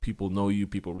people know you,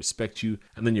 people respect you,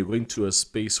 and then you're going to a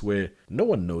space where no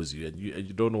one knows you, and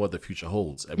you don't know what the future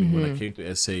holds. I mean, when I came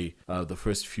to SA, the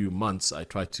first few months, I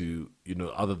tried to,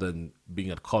 other than being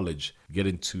at college, get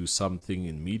into something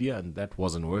in media, and that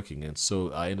wasn't working. And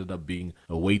so I ended up being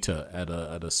a waiter at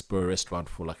a Spur restaurant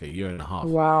for like a year and a half.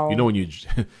 Wow. When you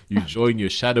you join, you're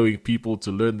shadowing people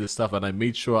to learn this stuff, and I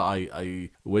made sure I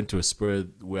went to a Spur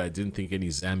where I didn't think any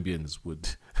Zambians would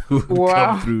would come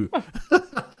Wow. through.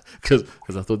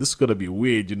 Because I thought this is gonna be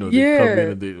weird, they come in Yeah.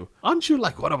 and they, aren't you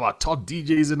like one of our top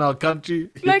DJs in our country?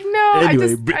 Like, no,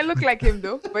 Anyway, I look like him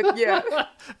though. But yeah,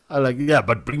 I'm like, yeah,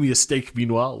 but bring me a steak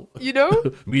meanwhile, you know,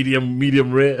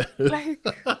 medium rare. like,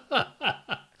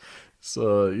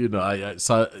 So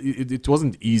so it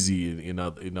wasn't easy. In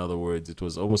other words, it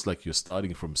was almost like you're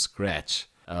starting from scratch.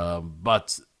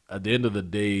 But at the end of the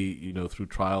day, through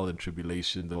trial and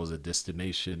tribulation, there was a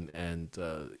destination, and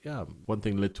yeah, one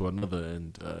thing led to another,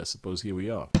 and I suppose here we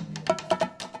are.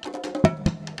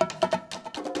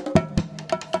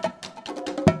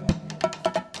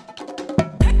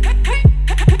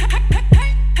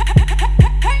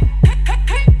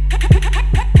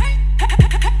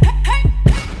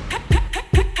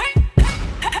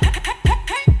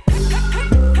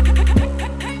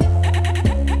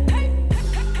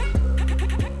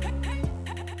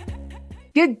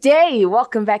 good day.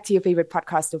 Welcome back to your favorite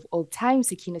podcast of all time,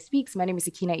 Sakina Speaks. My name is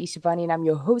Sakina Ishavani, and I'm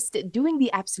your host, doing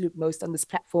the absolute most on this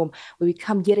platform where we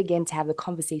come yet again to have the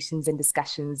conversations and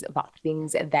discussions about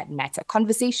things that matter.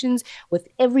 Conversations with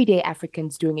everyday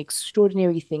Africans doing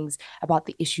extraordinary things about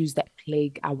the issues that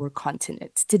plague our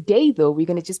continent. Today, though, we're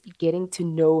going to just be getting to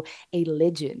know a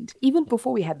legend. Even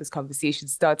before we had this conversation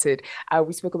started,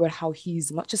 we spoke about how he's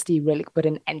not just a relic, but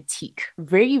an antique.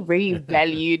 Very, very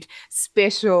valued,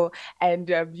 special, and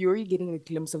you're already getting a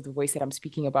glimpse of the voice that I'm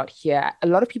speaking about here. A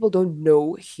lot of people don't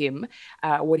know him,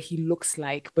 what he looks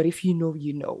like, but if you know,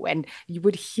 you know. And you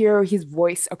would hear his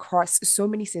voice across so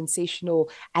many sensational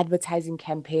advertising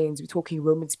campaigns. We're talking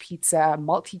Roman's Pizza,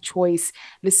 MultiChoice.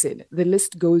 Listen, the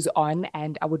list goes on,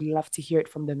 and I would love to hear it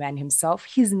from the man himself.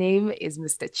 His name is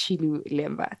Mr. Chilu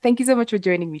Lemba. Thank you so much for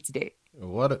joining me today.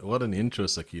 What an intro,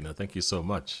 Sakina. Thank you so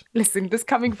much. Listen, this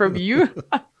coming from you.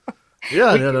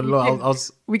 Yeah, we, yeah, no, we no, can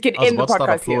we can I was end the about to start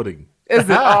podcast here. applauding. Is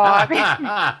it? Oh,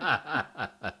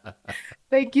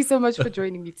 thank you so much for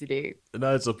joining me today.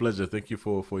 No, it's a pleasure. Thank you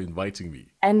for inviting me.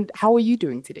 And how are you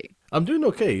doing today? I'm doing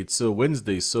okay. It's a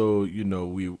Wednesday, so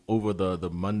we over the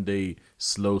Monday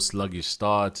slow sluggish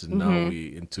start, and now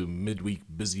we into midweek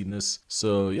busyness.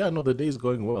 So yeah, no, the day is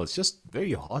going well. It's just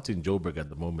very hot in Joburg at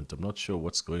the moment. I'm not sure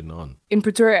what's going on. In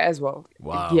Pretoria as well.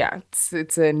 Wow. Yeah,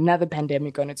 it's another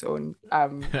pandemic on its own.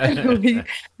 We're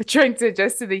trying to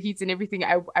adjust to the heat and everything.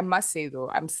 I must say though,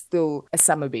 I'm still a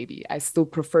summer baby. I still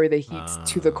prefer the heat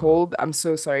to the cold. I'm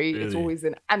so sorry. It's Really? always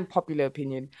an unpopular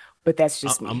opinion, but that's I-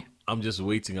 just I'm me. I'm just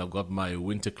waiting. I've got my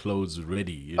winter clothes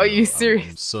ready. Are you I'm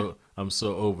serious? so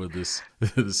over this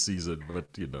this season,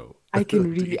 but to each I their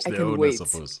can own, I wait.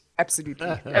 suppose. Absolutely.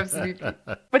 Absolutely.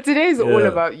 But today is all Yeah.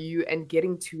 about you and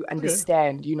getting to Okay.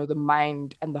 understand, the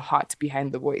mind and the heart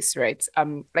behind the voice, right?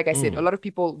 Like I said, a Mm. lot of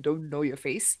people don't know your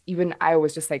face. Even I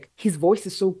was just like, his voice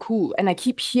is so cool. And I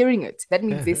keep hearing it. That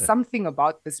means there's something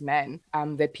about this man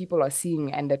that people are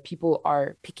seeing and that people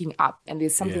are picking up. And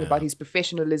there's something about Yeah. his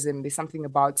professionalism. There's something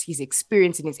about his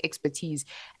experience and his expertise.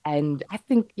 And I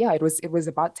think, yeah, it was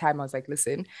about time. I was like,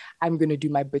 listen, I'm gonna do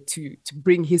my bit to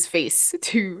bring his face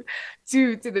to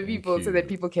the Thank people so that you.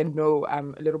 people can know a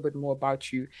little bit more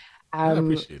about you. I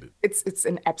Um, appreciate it. it's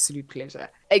an absolute pleasure.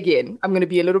 Again, I'm gonna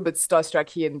be a little bit starstruck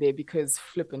here and there because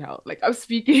flipping hell, like I'm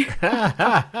speaking.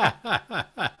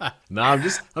 No, I'm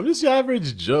just your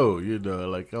average Joe,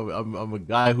 like I'm a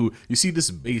guy who, you see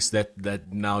this bass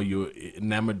that now you're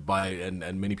enamored by,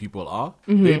 and many people are.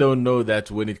 They Mhm. don't know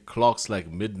that when it clocks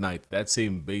like midnight, that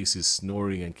same bass is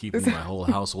snoring and keeping my whole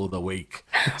household awake.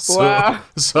 So Wow.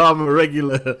 so I'm a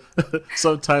regular,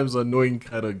 sometimes annoying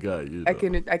kind of guy. I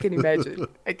can imagine.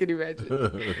 I can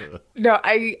imagine. No,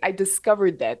 I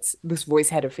discovered that this voice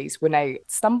had a face when I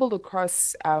stumbled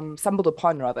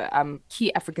upon rather,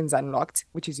 Key Africans Unlocked,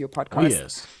 which is your Oh podcast,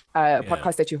 yes, a yeah,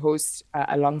 podcast that you host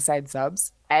alongside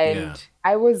Zubs. yeah, And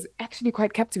I was actually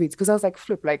quite captivated because I was like,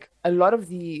 flip, like a lot of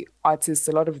the artists,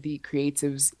 a lot of the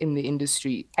creatives in the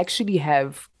industry actually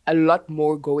have a lot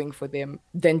more going for them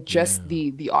than just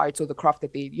yeah. the art or the craft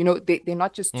that they're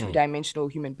not just Mm. two-dimensional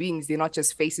human beings. They're not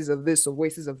just faces of this or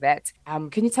voices of that.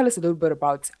 Can you tell us a little bit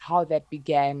about how that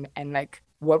began and like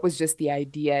what was just the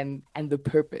idea and the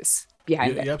purpose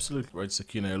behind that? You're absolutely right,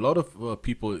 Sakina. A lot of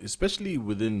people, especially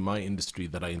within my industry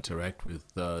that I interact with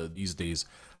these days,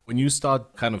 when you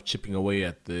start kind of chipping away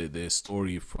at their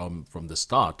story from the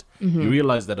start, you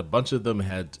realize that a bunch of them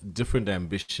had different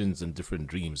ambitions and different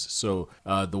dreams. So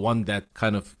the one that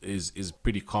kind of is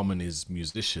pretty common is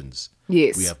musicians.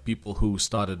 Yes. We have people who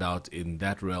started out in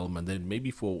that realm, and then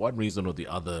maybe for one reason or the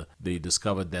other, they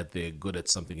discovered that they're good at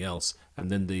something else, and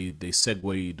then they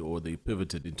segued or they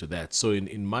pivoted into that. So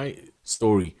in my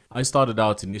story, I started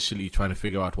out initially trying to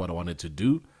figure out what I wanted to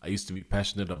do. I used to be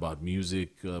passionate about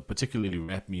music, particularly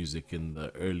rap music in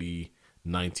the early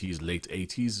 90s, late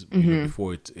 80s,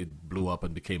 before it blew up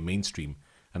and became mainstream.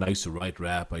 And I used to write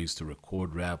rap. I used to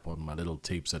record rap on my little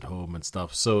tapes at home and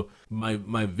stuff. So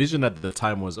my vision at the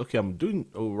time was, okay, I'm doing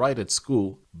all right at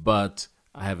school, but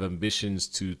I have ambitions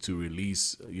to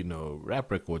release, rap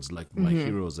records like my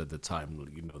heroes at the time,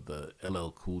 the LL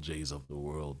Cool J's of the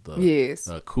world, the Yes.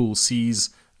 Cool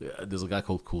C's. There's a guy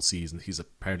called Cool C's, and he's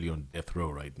apparently on death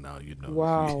row right now.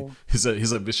 Wow.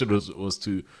 His ambition was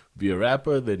to be a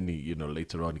rapper. Then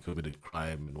later on he committed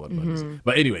crime and whatnot.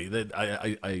 But anyway,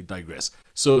 I digress.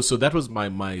 So that was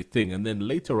my thing, and then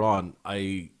later on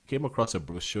I came across a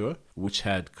brochure which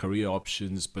had career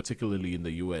options, particularly in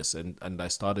the US, and I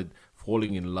started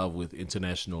falling in love with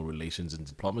international relations and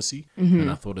diplomacy. And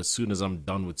I thought, as soon as I'm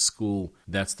done with school,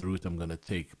 that's the route I'm going to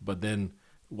take. But then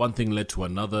one thing led to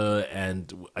another,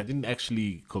 and I didn't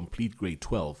actually complete grade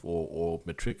 12 or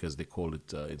matric, as they call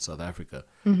it in South Africa,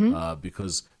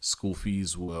 because school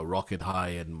fees were rocket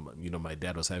high, and my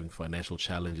dad was having financial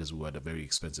challenges. We were at a very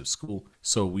expensive school,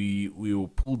 so we were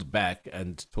pulled back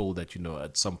and told that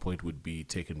at some point would be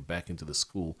taken back into the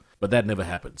school, but that never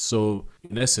happened. So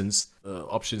in essence,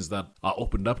 options that are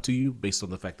opened up to you based on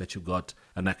the fact that you got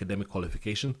an academic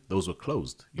qualification, those were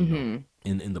closed, in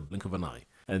the blink of an eye.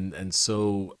 And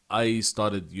so I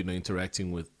started,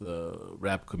 interacting with the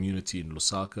rap community in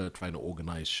Lusaka, trying to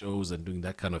organize shows and doing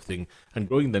that kind of thing and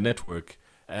growing the network,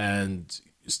 and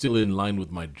still in line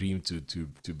with my dream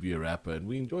to be a rapper. And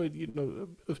we enjoyed,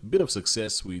 a bit of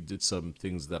success. We did some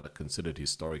things that are considered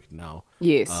historic now.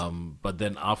 Yes. But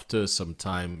then after some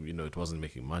time, it wasn't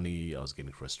making money. I was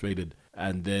getting frustrated.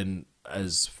 And then,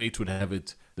 as fate would have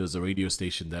it, there was a radio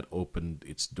station that opened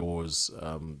its doors.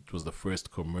 It was the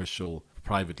first commercial,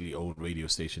 privately owned radio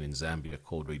station in Zambia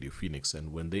called Radio Phoenix.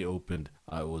 And when they opened,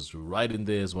 I was right in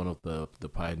there as one of the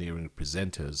pioneering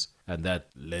presenters. And that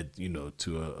led,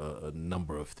 to a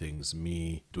number of things.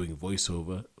 Me doing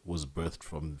voiceover was birthed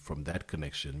from that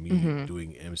connection. Me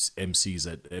doing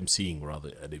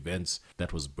emceeing at events,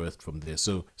 that was birthed from there.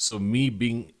 So me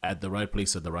being at the right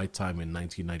place at the right time in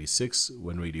 1996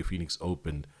 when Radio Phoenix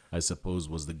opened, I suppose,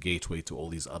 was the gateway to all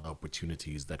these other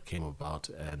opportunities that came about.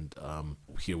 And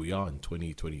here we are in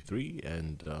 2023,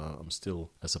 and I'm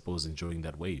still, I suppose, enjoying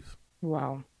that wave.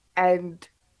 Wow. And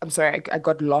I'm sorry, I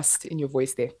got lost in your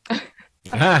voice there.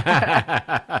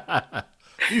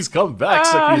 Please come back,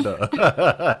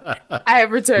 Sakina. I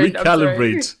have returned.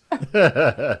 Recalibrate.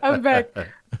 I'm back.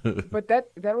 But that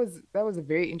was a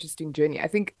very interesting journey. I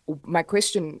think my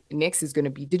question next is going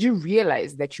to be, did you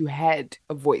realize that you had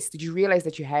a voice? Did you realize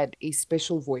that you had a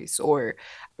special voice? Or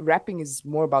rapping is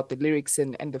more about the lyrics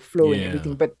and the flow and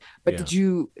everything. But did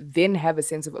you then have a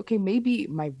sense of, okay, maybe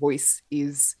my voice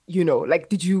is,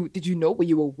 did you know, were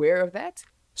you aware of that?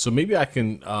 So maybe I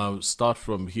can start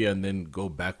from here and then go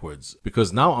backwards,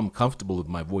 because now I'm comfortable with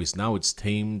my voice. Now it's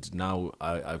tamed. Now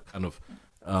I've kind of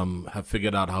have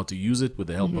figured out how to use it with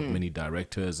the help of many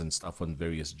directors and stuff on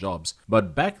various jobs.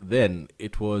 But back then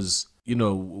it was,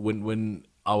 when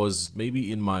I was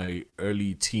maybe in my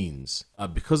early teens,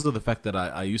 because of the fact that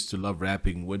I used to love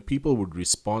rapping, when people would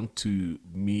respond to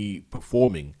me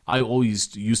performing, I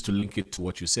always used to link it to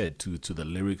what you said, to the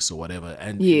lyrics or whatever.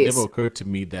 And it never occurred to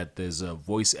me that there's a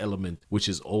voice element which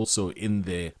is also in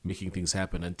there making things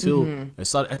happen until I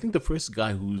started. I think the first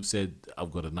guy who said,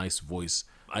 I've got a nice voice,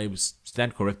 I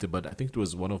stand corrected, but I think it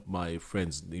was one of my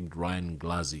friends named Ryan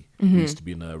Glazy, who used to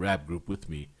be in a rap group with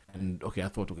me. And okay, I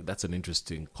thought, okay, that's an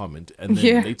interesting comment. And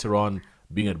then later on,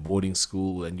 being at boarding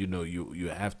school, and you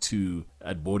have to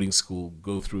at boarding school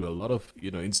go through a lot of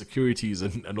insecurities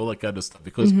and all that kind of stuff,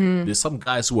 because there's some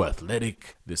guys who are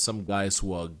athletic, there's some guys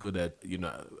who are good at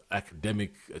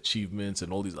academic achievements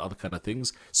and all these other kind of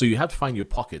things. So you have to find your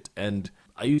pocket. And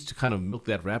I used to kind of milk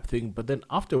that rap thing, but then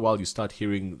after a while you start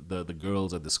hearing the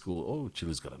girls at the school, oh,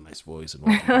 Chile's got a nice voice and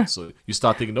whatnot. So you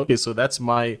start thinking, okay, so that's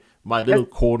my little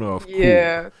corner of cool.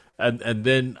 Yeah. And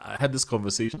then I had this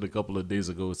conversation a couple of days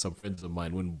ago with some friends of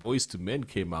mine when Boyz II Men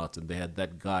came out, and they had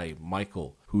that guy,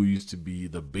 Michael, who used to be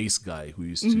the bass guy who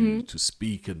used to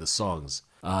speak in the songs.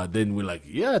 Then we're like,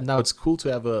 now it's cool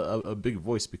to have a big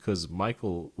voice, because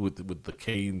Michael, with the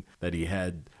cane that he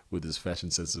had, with his fashion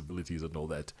sensibilities and all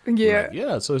that. Yeah. Like,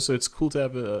 yeah. So it's cool to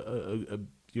have a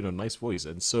nice voice.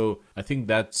 And so I think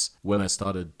that's when I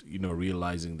started,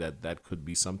 realizing that that could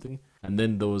be something. And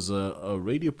then there was a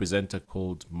radio presenter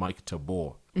called Mike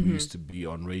Tabor, who used to be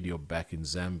on radio back in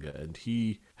Zambia. And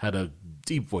he had a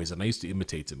deep voice, and I used to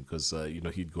imitate him because,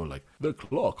 he'd go like, the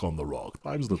clock on the rock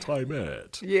times the time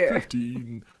at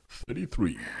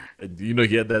 15:33. And,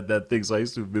 he had that thing. So I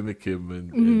used to mimic him.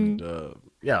 And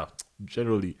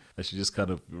generally, I should just kind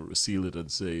of seal it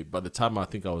and say, by the time I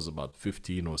think I was about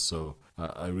 15 or so,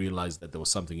 I realized that there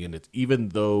was something in it. Even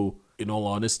though, in all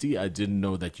honesty, I didn't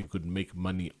know that you could make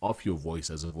money off your voice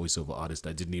as a voiceover artist.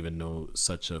 I didn't even know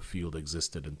such a field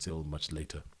existed until much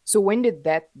later. So when did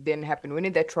that then happen? When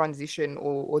did that transition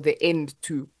or the end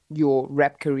to your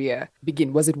rap career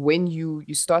begin? Was it when you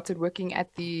started working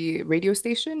at the radio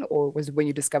station, or was it when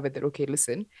you discovered that, okay,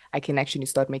 listen, I can actually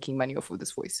start making money off of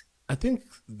this voice? I think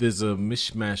there's a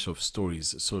mishmash of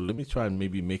stories. So let me try and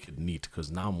maybe make it neat,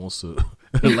 because now I'm also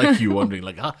like you wondering,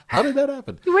 like, how did that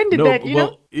happen? When did that,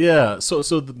 know? Yeah. So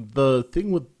the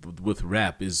thing with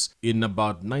rap is, in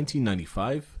about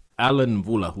 1995, Alan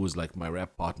Mvula, who was like my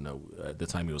rap partner at the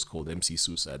time, he was called MC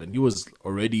Suicide, and he was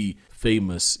already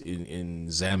famous in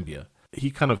Zambia. He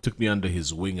kind of took me under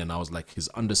his wing, and I was like his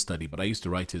understudy, but I used to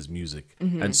write his music.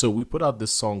 And so we put out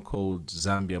this song called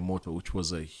Zambia Moto, which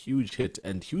was a huge hit,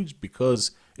 and huge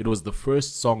because it was the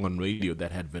first song on radio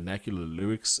that had vernacular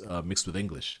lyrics mixed with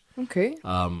English. Okay.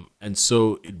 And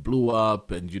so it blew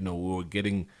up, and, we were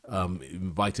getting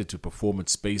invited to perform at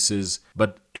spaces,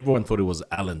 but everyone thought it was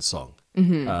Alan's song.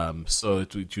 So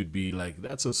it would be like,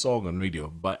 that's a song on radio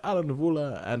by Alan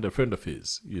Mvula and a friend of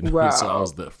his, Wow. So I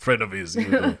was the friend of his,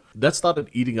 That started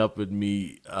eating up with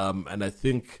me. And I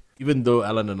think even though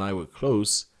Alan and I were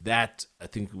close, that I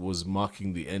think was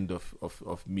marking the end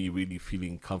of me really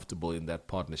feeling comfortable in that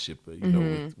partnership,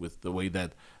 with the way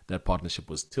that partnership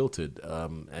was tilted,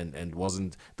 and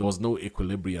there was no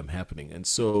equilibrium happening. And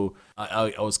so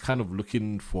I was kind of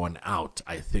looking for an out,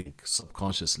 I think,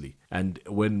 subconsciously. And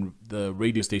when the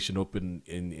radio station opened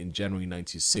in January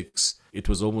 96, it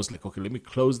was almost like, okay, let me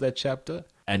close that chapter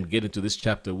and get into this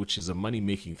chapter, which is a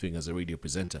money-making thing as a radio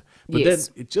presenter. But Yes.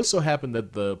 then it just so happened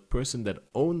that the person that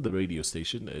owned the radio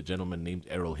station, a gentleman named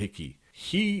Errol Hickey,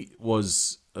 he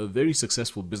was a very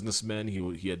successful businessman.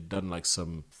 He had done like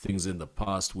some things in the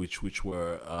past which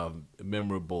were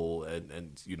memorable,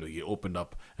 and he opened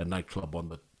up a nightclub on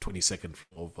the 22nd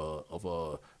floor of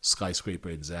a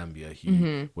skyscraper in Zambia.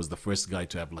 He was the first guy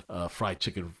to have like a fried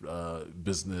chicken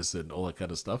business and all that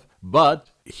kind of stuff.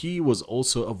 But he was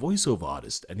also a voiceover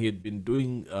artist, and he had been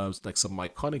doing like some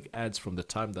iconic ads from the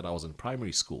time that I was in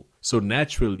primary school. So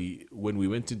naturally, when we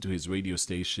went into his radio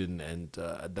station, and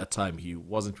at that time he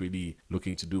wasn't really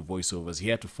looking to do voiceovers, he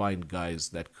had to find guys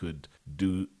that could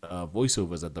do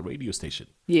voiceovers at the radio station.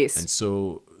 Yes. And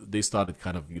so they started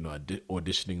kind of,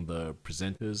 auditioning the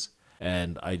presenters.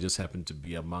 And I just happened to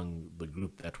be among the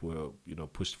group that were,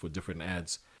 pushed for different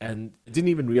ads. And I didn't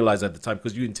even realize at the time,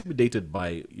 because you're intimidated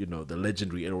by, the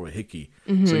legendary Errol Hickey.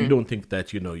 So you don't think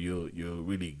that, you're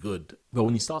really good. But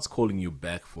when he starts calling you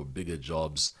back for bigger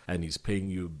jobs, and he's paying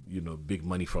you, big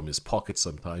money from his pocket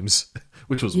sometimes,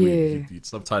 which was weird.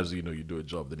 Sometimes, you do a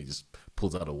job, then he just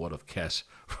pulls out a wad of cash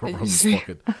from his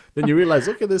pocket. Then you realize,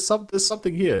 okay, there's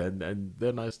something here. And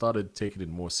then I started taking it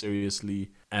more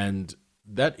seriously. And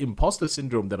that imposter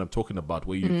syndrome that I'm talking about,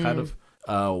 where you kind of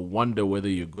wonder whether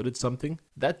you're good at something,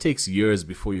 that takes years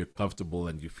before you're comfortable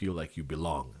and you feel like you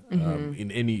belong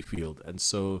in any field. And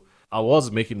so I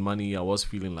was making money. I was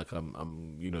feeling like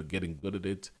I'm getting good at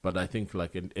it. But I think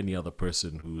like any other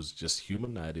person who's just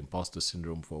human, I had imposter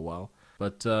syndrome for a while.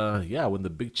 But when the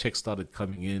big checks started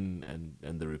coming in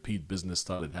and the repeat business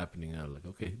started happening, I was like,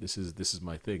 okay, this is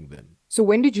my thing then. So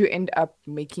when did you end up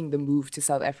making the move to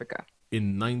South Africa?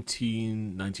 In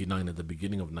 1999, at the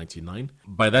beginning of 99.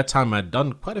 By that time, I'd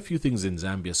done quite a few things in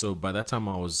Zambia. So by that time,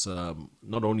 I was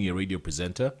not only a radio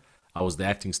presenter, I was the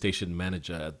acting station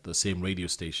manager at the same radio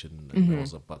station. And I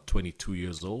was about 22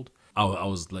 years old. I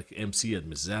was like MC at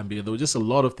Miss Zambia. There were just a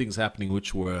lot of things happening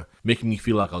which were making me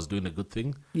feel like I was doing a good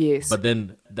thing. Yes. But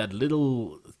then that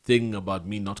little thing about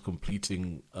me not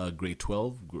completing grade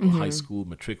 12, high school,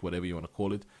 matric, whatever you want to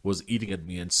call it, was eating at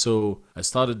me. And so I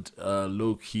started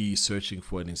low-key searching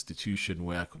for an institution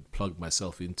where I could plug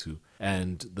myself into.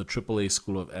 And the AAA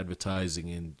School of Advertising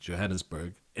in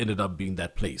Johannesburg ended up being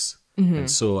that place.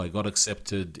 And so I got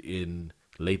accepted in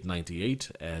late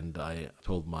 98, and I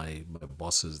told my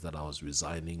bosses that I was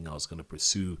resigning. I was going to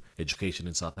pursue education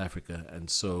in South Africa. And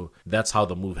so that's how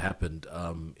the move happened.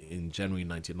 In January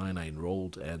 99, I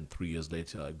enrolled, and 3 years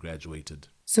later, I graduated.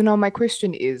 So now my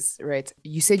question is, right,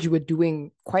 you said you were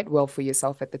doing quite well for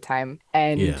yourself at the time,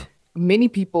 and Yeah. many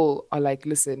people are like,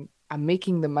 listen, I'm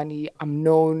making the money, I'm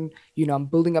known, I'm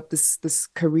building up this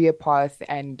career path,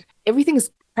 and everything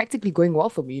is practically going well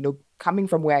for me, coming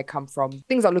from where I come from,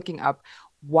 things are looking up.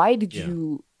 Why did Yeah.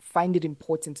 you find it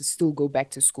important to still go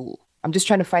back to school? I'm just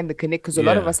trying to find the connect because a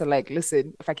lot of Yeah. us are like,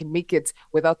 listen, if I can make it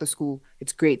without the school,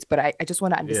 it's great. But I just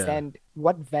want to Yeah. understand,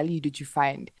 what value did you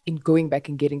find in going back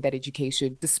and getting that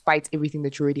education despite everything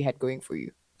that you already had going for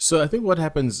you? So I think what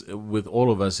happens with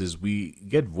all of us is we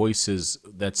get voices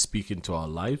that speak into our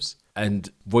lives, and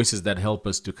voices that help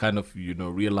us to kind of,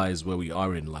 realize where we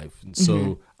are in life. And Mm-hmm.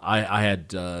 so I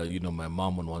had, my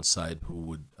mom on one side who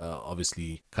would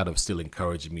obviously kind of still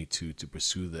encourage me to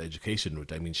pursue the education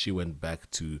route. I mean, she went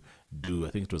back to do,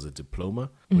 I think it was a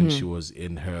diploma when Mm-hmm. she was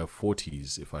in her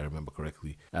 40s, if I remember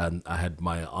correctly. And I had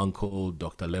my uncle,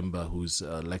 Dr. Lemba, who's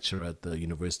a lecturer at the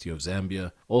University of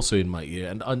Zambia, also in my ear,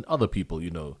 and other people.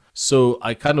 So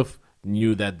I kind of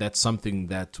knew that that's something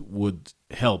that would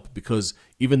help, because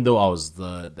even though I was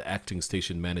the acting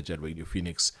station manager at Radio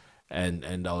Phoenix,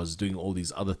 and I was doing all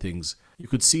these other things, you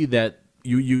could see that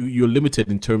you're limited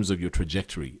in terms of your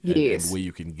trajectory and Yes. where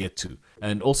you can get to.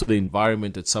 And also the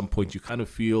environment, at some point you kind of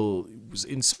feel,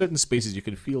 in certain spaces you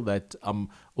can feel that I'm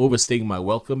overstaying my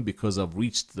welcome because I've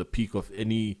reached the peak of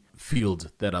any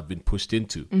field that I've been pushed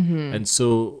into. And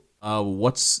so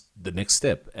what's the next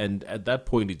step? And at that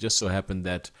point, it just so happened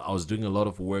that I was doing a lot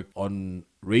of work on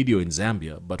radio in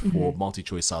Zambia, but for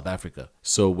MultiChoice South Africa.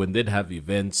 So when they'd have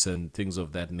events and things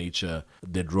of that nature,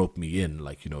 they'd rope me in,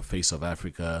 like, Face of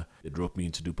Africa. They'd rope me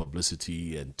in to do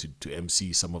publicity and to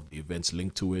MC some of the events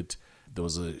linked to it. There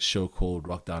was a show called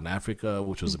Rock Down Africa,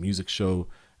 which was a music show.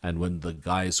 And when the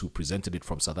guys who presented it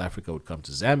from South Africa would come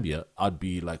to Zambia, I'd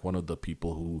be like one of the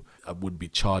people who would be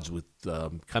charged with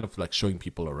kind of like showing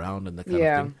people around and that kind of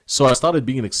Yeah. thing. So I started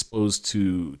being exposed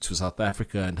to South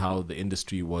Africa and how the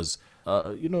industry was,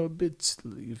 a bit,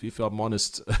 if I'm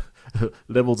honest,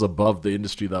 levels above the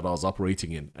industry that I was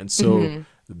operating in. And so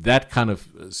that kind of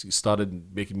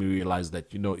started making me realize that,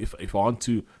 if I want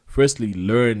to firstly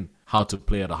learn how to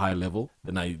play at a high level,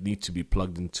 then I need to be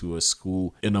plugged into a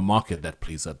school in a market that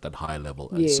plays at that high level.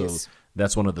 And so Yes.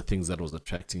 that's one of the things that was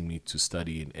attracting me to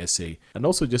study in SA, and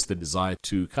also just the desire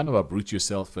to kind of uproot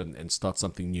yourself and start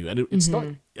something new. And it's not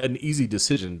an easy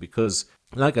decision because,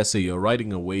 like I say, you're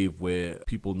riding a wave where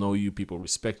people know you, people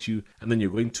respect you, and then you're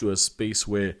going to a space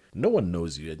where no one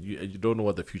knows you, and you don't know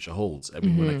what the future holds. I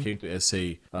mean, when I came to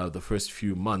SA, the first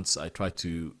few months, I tried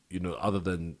to, other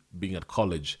than being at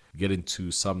college, get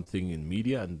into something in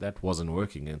media, and that wasn't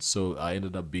working. And so I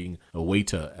ended up being a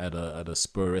waiter at a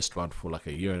Spur restaurant for like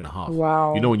a year and a half.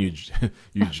 Wow. When you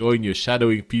you join, you're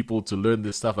shadowing people to learn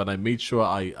this stuff, and I made sure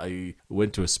I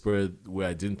went to a Spur where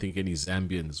I didn't think any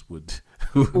Zambians would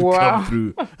would Wow. come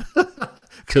through.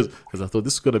 Because I thought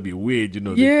this is gonna be weird, they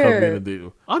come Yeah. in and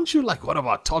they, aren't you like one of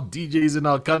our top DJs in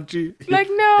our country? Like,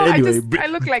 no, Anyway, I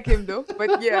look like him though.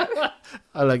 But yeah,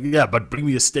 I'm like, yeah, but bring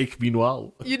me a steak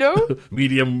meanwhile, you know,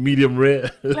 medium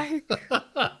rare. like,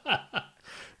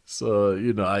 So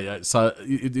I so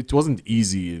it wasn't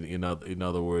easy. In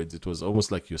other words, it was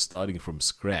almost like you're starting from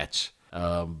scratch.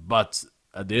 But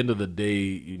at the end of the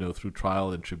day, through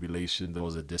trial and tribulation, there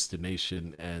was a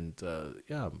destination, and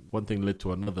one thing led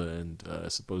to another, and I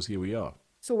suppose here we are.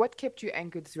 so what kept you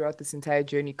anchored throughout this entire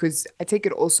journey? Because I take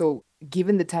it also,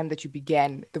 given the time that you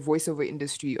began the voiceover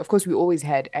industry, of course, we always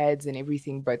had ads and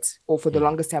everything, or for the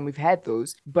longest time we've had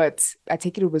those, but I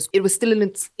take it was still in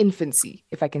its infancy,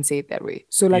 if I can say it that way.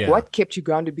 So like, Yeah. what kept you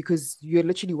grounded? Because you're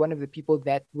literally one of the people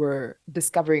that were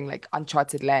discovering like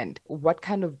uncharted land. What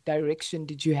kind of direction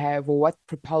did you have, or what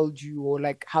propelled you, or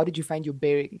like, how did you find your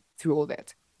bearing through all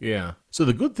that? Yeah. So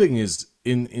the good thing is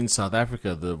in South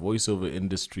Africa, the voiceover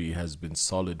industry has been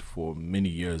solid for many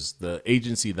years. The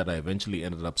agency that I eventually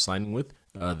ended up signing with,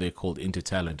 they're called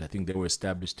Intertalent. I think they were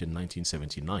established in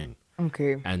 1979.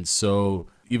 Okay. And so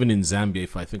even in Zambia,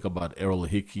 if I think about Errol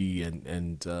Hickey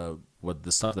and what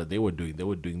the stuff that they were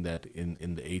doing that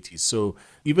in the 80s. So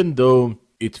even though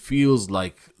it feels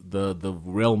like the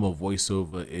realm of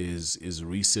voiceover is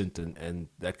recent and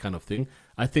that kind of thing,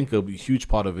 I think a huge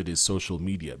part of it is social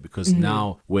media, because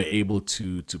now we're able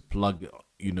to plug,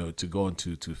 to go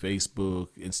into to Facebook,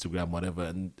 Instagram, whatever,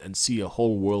 and see a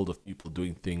whole world of people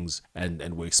doing things, and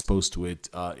we're exposed to it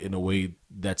in a way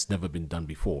that's never been done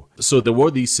before. So there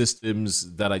were these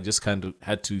systems that I just kind of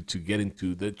had to get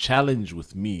into. The challenge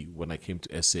with me when I came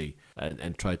to SA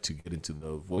and tried to get into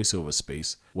the voiceover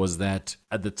space was that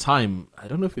at the time, I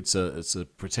don't know if it's a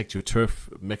protect your turf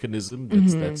mechanism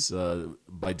that's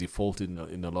by default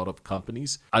in a lot of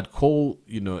companies. I'd call,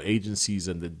 agencies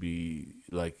and they'd be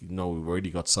like, no, we've already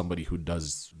got somebody who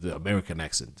does the American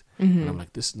accent. And I'm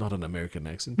like, this is not an American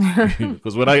accent.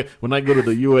 Because when I go to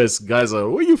the US, guys are,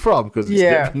 where are you from? Because it's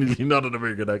definitely not an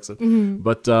American accent.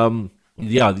 But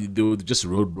yeah, there were just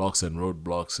roadblocks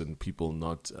and people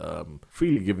not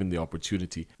freely given the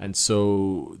opportunity. And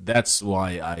so that's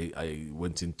why I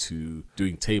went into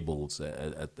doing tables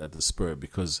at the Spur,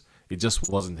 because it just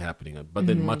wasn't happening. But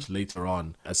then much later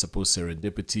on, I suppose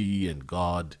serendipity and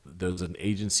God, there was an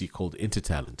agency called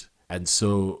Intertalent. And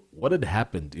so what had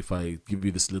happened, if I give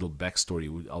you this little backstory,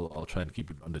 I'll try and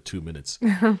keep it under 2 minutes.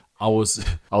 I was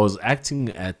acting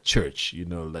at church,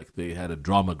 like they had a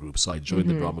drama group. So I joined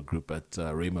the drama group at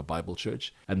Rhema Bible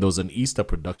Church. And there was an Easter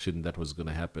production that was going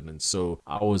to happen. And so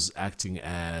I was acting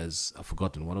as, I've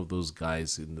forgotten, one of those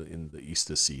guys in the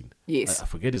Easter scene. Yes. I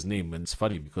forget his name. And it's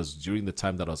funny because during the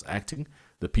time that I was acting,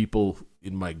 the people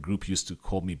in my group used to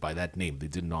call me by that name. They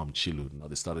didn't know I'm Chilu. Now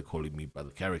they started calling me by the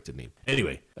character name.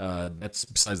 Anyway, that's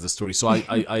besides the story. So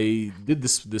I did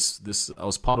this. I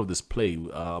was part of this play.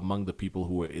 Among the people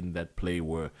who were in that play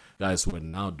were guys who are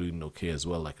now doing okay as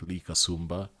well, like Lee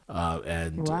Kasumba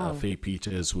and Faye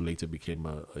Peters, who later became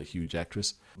a huge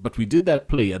actress. But we did that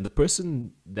play, and the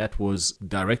person that was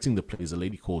directing the play is a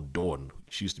lady called Dawn.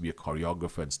 She used to be a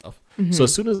choreographer and stuff. So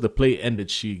as soon as the play ended,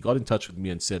 she got in touch with me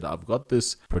and said, I've got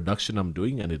this production I'm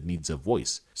doing and it needs a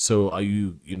voice. So are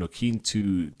you, keen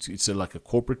to it's like a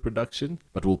corporate production,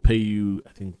 but we'll pay you, I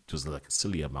think it was like a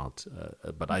silly amount.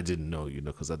 But I didn't know,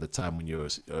 because at the time when you're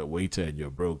a waiter and you're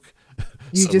broke,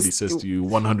 somebody says to you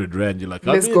 100 Rand, you're like,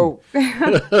 let's go.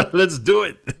 Let's do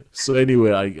it. So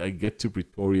anyway, I get to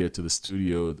Pretoria, to the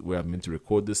studio where I'm meant to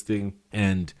record this thing.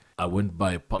 And I went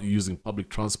by using public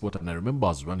transport, and I remember I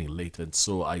was running late, and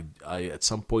so I at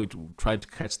some point tried to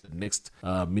catch the next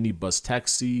minibus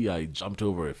taxi. I jumped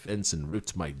over a fence and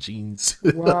ripped my jeans.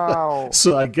 Wow!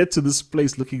 So I get to this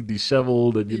place looking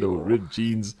disheveled and ripped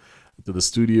jeans, to the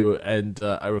studio, and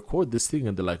I record this thing,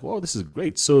 and they're like, "Wow, this is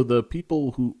great." So the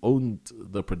people who owned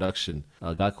the production,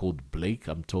 a guy called Blake,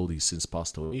 I'm told he's since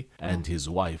passed away, and his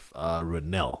wife,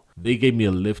 Renelle, they gave me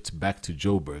a lift back to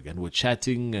Joburg, and we're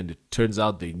chatting, and it turns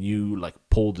out they knew like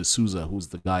Paul D'Souza, who's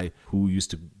the guy who used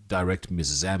to direct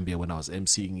Miss Zambia when I was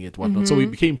emceeing it, whatnot. So we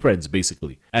became friends,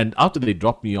 basically. And after they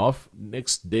dropped me off,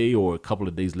 next day or a couple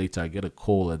of days later, I get a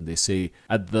call and they say,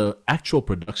 at the actual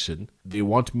production, they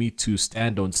want me to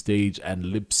stand on stage and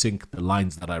lip sync the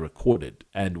lines that I recorded.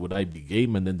 And would I be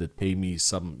game? And then they'd pay me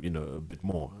some, a bit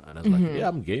more. And I was like, yeah,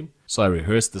 I'm game. So I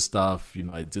rehearsed the stuff,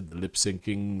 I did the lip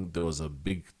syncing. There was a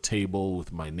big table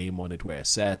with my name on it where I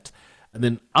sat. And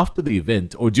then after the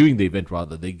event, or during the event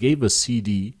rather, they gave a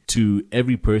CD to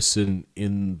every person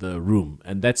in the room.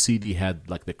 And that CD had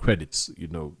like the credits,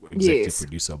 executive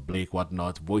producer, Blake,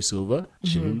 whatnot, voiceover,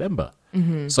 Shilu Lemba.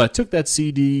 So I took that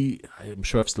CD, I'm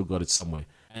sure I've still got it somewhere,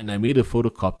 and I made a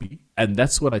photocopy. And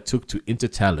that's what I took to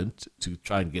Intertalent to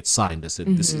try and get signed. I said,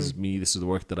 this is me, this is the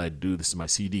work that I do, this is my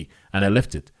CD. And I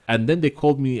left it. And then they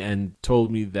called me and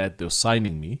told me that they're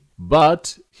signing me.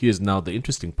 But here's now the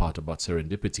interesting part about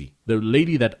serendipity. The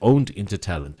lady that owned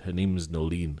Intertalent, her name is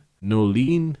Nolene.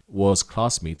 Nolene was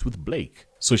classmates with Blake.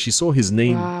 So she saw his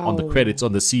name on the credits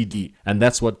on the CD, and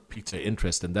that's what piqued her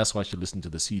interest, and that's why she listened to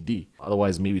the CD.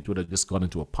 Otherwise, maybe it would have just gone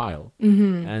into a pile.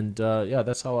 And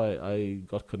that's how I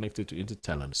got connected to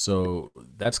Intertalent. So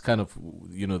that's kind of,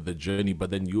 the journey. But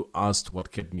then you asked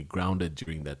what kept me grounded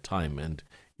during that time. And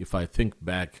if I think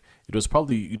back, it was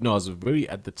probably, I was very,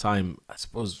 at the time, I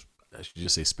suppose, I should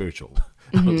just say spiritual.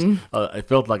 I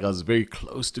felt like I was very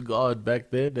close to God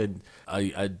back then, and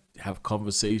I'd have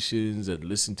conversations and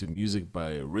listen to music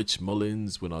by Rich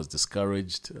Mullins when I was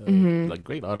discouraged, like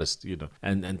great artist,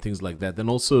 and things like that. Then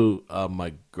also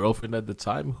my girlfriend at the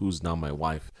time, who's now my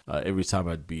wife, every time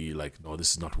I'd be like, no,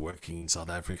 this is not working in South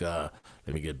Africa,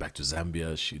 let me get back to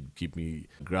Zambia, she'd keep me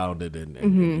grounded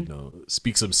and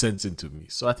speak some sense into me.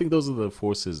 So I think those are the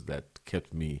forces that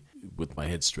kept me with my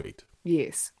head straight.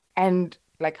 Yes. And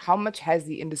like, how much has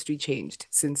the industry changed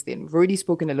since then? We've already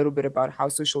spoken a little bit about how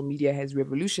social media has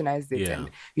revolutionized it and,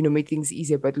 made things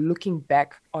easier. But looking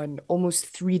back on almost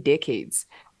 3 decades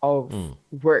of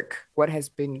work, what has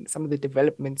been some of the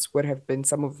developments? What have been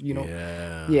some of,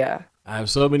 I have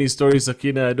so many stories,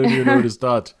 Sakina, I don't even know where to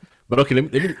start. But okay,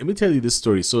 let me tell you this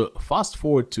story. So fast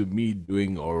forward to me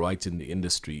doing all right in the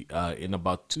industry in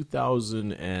about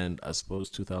 2000 and I suppose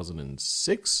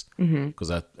 2006,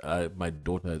 because my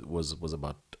daughter was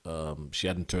about she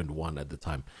hadn't turned 1 at the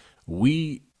time.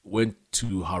 We went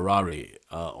to Harare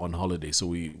on holiday. So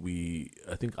we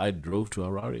I think I drove to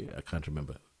Harare. I can't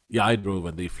remember. Yeah, I drove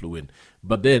and they flew in.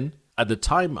 But then at the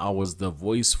time, I was the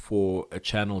voice for a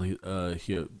channel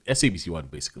here, SABC One,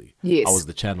 basically. Yes. I was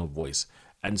the channel voice.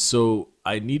 And so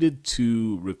I needed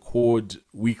to record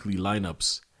weekly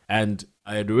lineups. And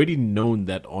I had already known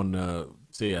that on,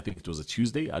 say, I think it was a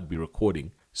Tuesday, I'd be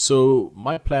recording. So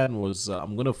my plan was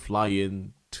I'm going to fly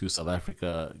in to South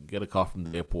Africa, get a car from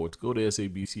the airport, go to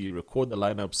SABC, record the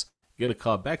lineups, get a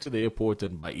car back to the airport,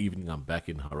 and by evening I'm back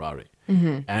in Harare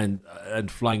and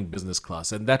flying business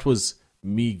class. And that was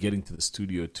me getting to the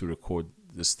studio to record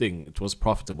this thing. It was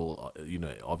profitable,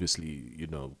 obviously,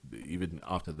 even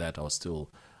after that I was still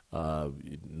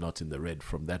not in the red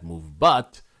from that move.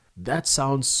 But that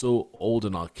sounds so old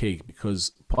and archaic,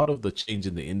 because part of the change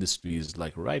in the industry is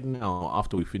like right now,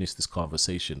 after we finish this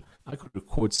conversation, I could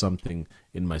record something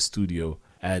in my studio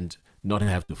and not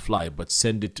have to fly, but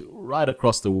send it right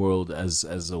across the world as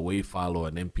a WAV file or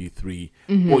an MP3,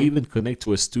 or even connect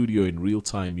to a studio in real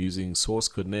time using Source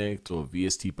Connect or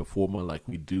VST Performer like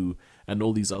we do, and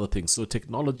all these other things. So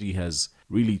technology has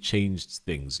really changed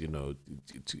things,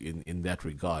 in that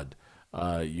regard.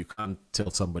 You can't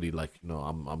tell somebody like,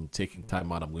 I'm taking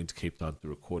time out, I'm going to Cape Town to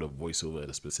record a voiceover at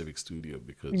a specific studio,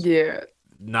 because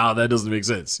now that doesn't make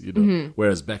sense,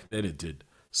 whereas back then it did.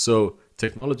 So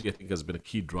technology, I think, has been a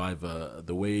key driver.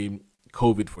 The way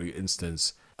COVID, for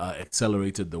instance,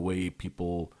 accelerated the way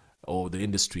people, or the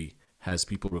industry, has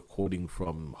people recording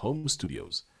from home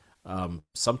studios.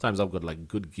 Sometimes I've got like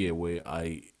good gear where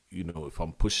if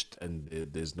I'm pushed and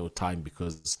there's no time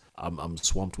because I'm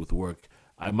swamped with work,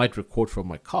 I might record from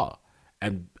my car.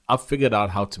 And I've figured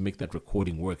out how to make that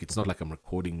recording work. It's not like I'm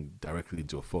recording directly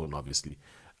into a phone, obviously.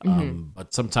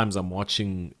 But sometimes I'm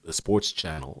watching a sports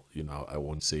channel, I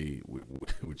won't say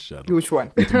which channel. Which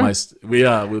one?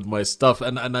 with my stuff.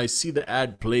 And I see the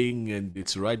ad playing, and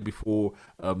it's right before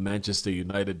Manchester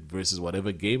United versus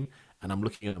whatever game. And I'm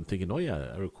looking at it, I'm thinking, oh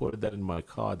yeah, I recorded that in my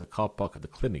car, the car park at the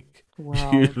clinic,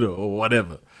 wow. Or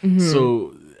whatever.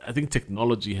 So I think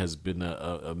technology has been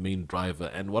a main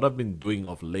driver. And what I've been doing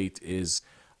of late is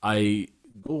I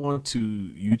go on to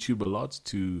YouTube a lot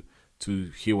to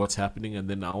hear what's happening. And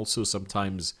then I also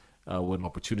sometimes, when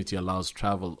opportunity allows,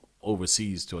 travel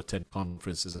overseas to attend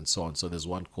conferences and so on. So there's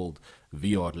one called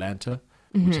VO Atlanta,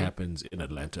 which happens in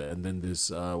Atlanta. And then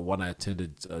there's one I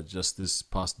attended just this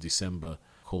past December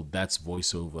called That's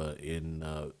Voiceover in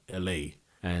LA.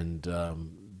 And,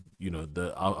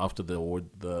 after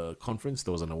the conference,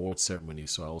 there was an award ceremony.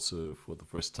 So I also, for the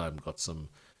first time, got some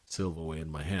silverware in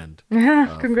my hand.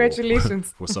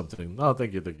 Congratulations. For something. Oh,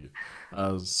 thank you.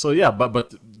 So yeah,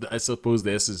 but I suppose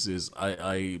the essence is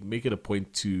I make it a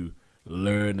point to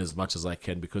learn as much as I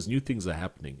can, because new things are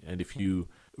happening. And if you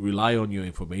rely on your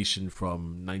information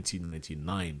from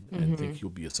 1999 and think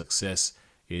you'll be a success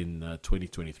in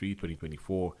 2023,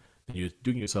 2024, then you're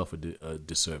doing yourself a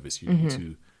disservice. You need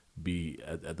to be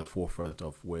at the forefront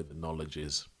of where the knowledge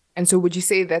is. And so would you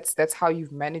say that's how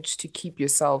you've managed to keep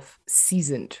yourself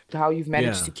seasoned, how you've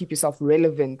managed to keep yourself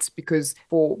relevant? Because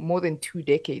for more than 2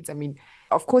 decades, I mean,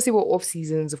 of course there were off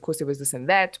seasons, of course there was this and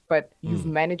that, but you've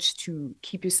managed to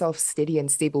keep yourself steady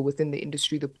and stable within the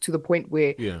industry to the point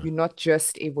where you're not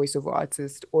just a voiceover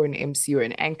artist or an MC or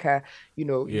an anchor.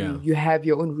 You have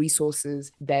your own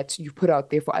resources that you put out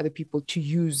there for other people to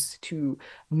use, to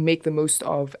make the most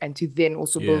of, and to then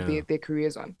also build their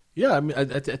careers on. Yeah, I mean, I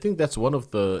think that's one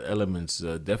of the elements,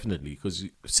 definitely, because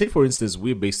say, for instance,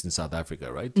 we're based in South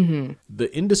Africa, right? The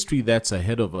industry that's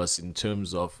ahead of us in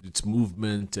terms of its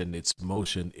movement and its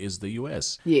motion is the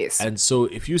US. Yes. And so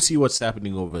if you see what's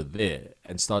happening over there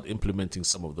and start implementing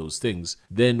some of those things,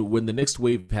 then when the next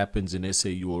wave happens in SA,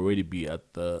 you will already be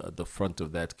at the front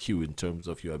of that queue in terms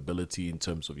of your ability, in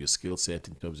terms of your skill set,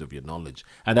 in terms of your knowledge.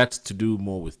 And that's to do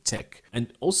more with tech.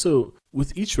 And also,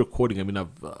 with each recording, I mean,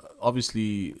 I've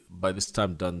obviously by this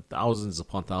time done thousands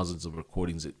upon thousands of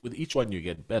recordings. With each one, you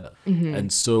get better.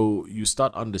 And so you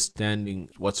start understanding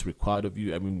what's required of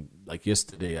you. I mean, like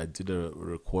yesterday, I did a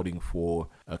recording for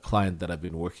a client that I've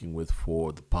been working with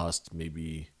for the past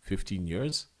maybe 15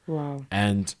 years. Wow.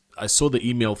 And I saw the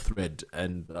email thread,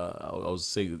 and I was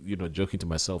saying, joking to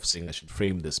myself, saying I should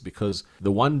frame this because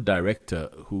the one director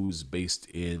who's based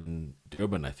in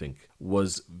Durban, I think,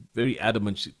 was very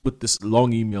adamant. She put this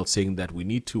long email saying that we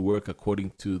need to work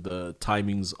according to the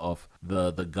timings of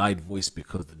the guide voice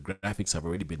because the graphics have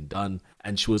already been done.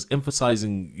 And she was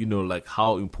emphasizing, like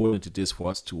how important it is for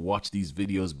us to watch these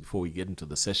videos before we get into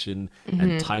the session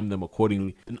and time them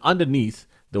accordingly. And underneath,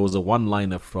 there was a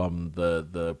one-liner from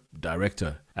the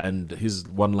director, and his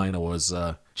one-liner was,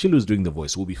 Chilu's doing the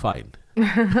voice, we'll be fine.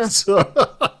 So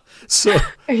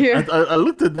Yeah. I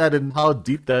looked at that and how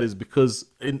deep that is, because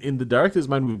in the director's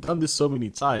mind, we've done this so many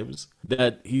times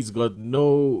that he's got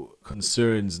no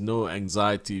concerns, no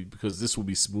anxiety, because this will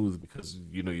be smooth because,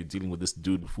 you're dealing with this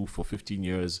dude who for 15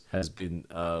 years has been,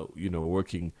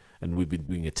 working, and we've been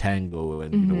doing a tango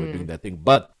and, we're doing that thing.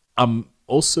 But I'm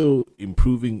also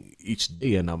improving each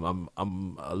day, and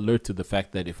I'm alert to the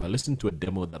fact that if I listen to a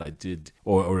demo that I did,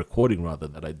 or a recording rather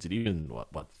that I did even what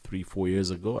 3-4 years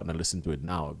ago, and I listen to it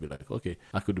now, I'll be like, okay,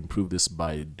 I could improve this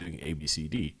by doing A, B, C,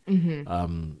 D.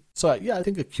 So yeah, I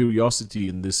think a curiosity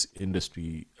in this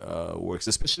industry works,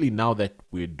 especially now that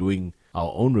we're doing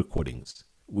our own recordings.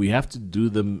 We have to do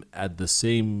them at the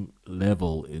same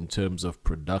level in terms of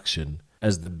production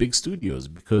as the big studios,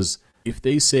 because if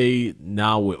they say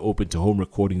now we're open to home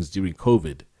recordings during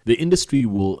COVID, the industry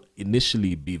will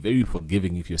initially be very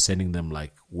forgiving if you're sending them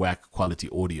like whack quality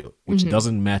audio, which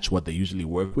doesn't match what they usually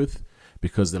work with,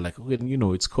 because they're like, okay,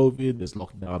 it's COVID, there's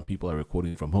lockdown, people are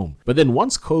recording from home. But then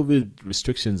once COVID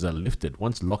restrictions are lifted,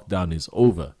 once lockdown is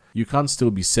over, you can't still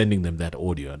be sending them that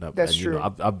audio. That's true.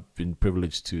 I've been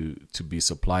privileged to be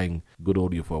supplying good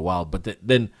audio for a while, but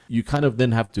then you kind of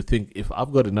then have to think, if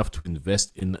I've got enough to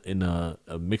invest in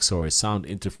a mixer or a sound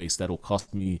interface that will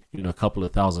cost me, a couple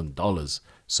of $1,000s,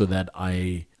 so that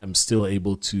I am still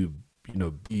able to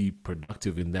be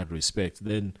productive in that respect,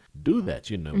 then do that,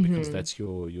 because that's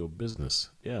your business.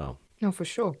 Yeah. No, for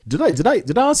sure. Did I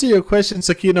answer your question,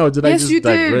 Sakina, or did I Yes, just you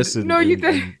did. digress No, you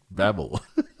did. and babble?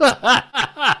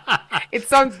 It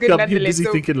sounds good I'm nonetheless.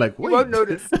 busy thinking like, we wait. won't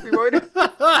notice. We won't.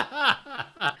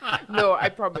 No, I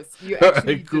promise. You All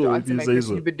actually right, cool, did if answer you my say question.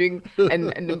 so. You've been doing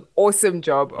an awesome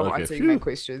job of Okay, answering phew. my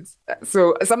questions.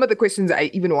 So some of the questions I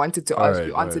even wanted to ask, right,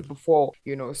 you all answered right. before,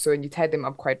 so, and you tied them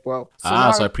up quite well. So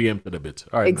now, So I preempted a bit.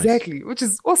 All right, nice. exactly, which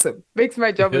is awesome. Makes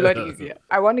my job a lot easier.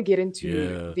 I want to get into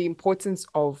Yeah. the importance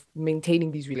of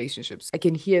maintaining these relationships. I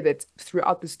can hear that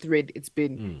throughout this thread, it's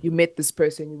been you met this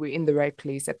person, you were in the right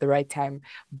place at the right time,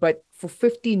 but for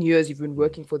 15 years you've been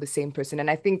working for the same person. And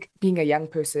I think being a young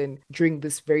person during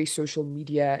this very social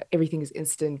media, everything is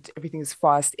instant, everything is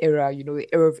fast era, the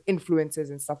era of influencers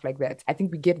and stuff like that, I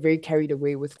think we get very carried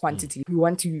away with quantity. We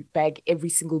want to bag every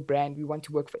single brand, we want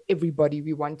to work for everybody,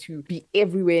 we want to be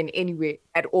everywhere and anywhere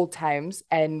at all times.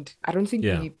 And I don't think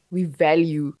Yeah. we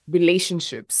value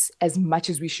relationships as much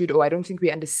as we should, or I don't think we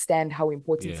understand how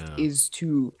important Yeah. it is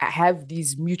to have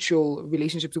these mutual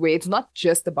relationships where it's not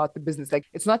just about the business. Like,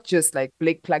 it's not just like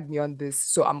Blake plugged me on this,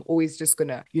 so I'm always just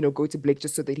gonna, go to Blake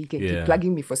just so that he can keep Yeah.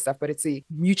 plugging me for stuff. But it's a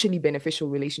mutually beneficial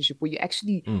relationship where you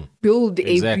actually build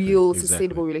Exactly, a real exactly.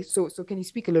 sustainable relationship. So can you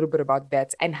speak a little bit about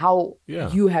that and how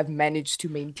Yeah. you have managed to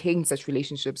maintain such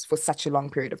relationships for such a long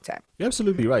period of time? You're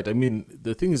absolutely right. I mean,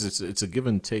 the thing is, it's a give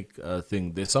and take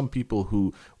thing. There's some people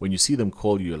who, when you see them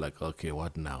call you, you're like, okay,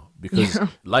 what now? Because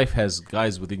life has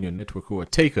guys within your network who are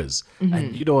takers,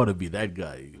 and you don't want to be that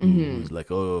guy who's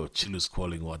like, oh, Chilu's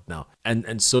calling, what now?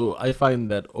 And so I find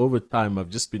that over time, I've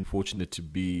just been fortunate to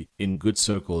be in good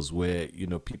circles where,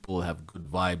 people have good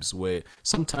vibes, where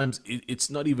sometimes it's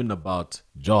not even about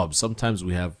jobs. Sometimes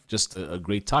we have just a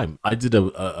great time. I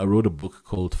wrote a book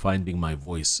called Finding My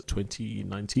Voice,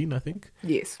 2019, I think.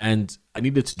 Yes. And I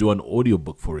needed to do an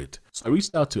audiobook for it. So I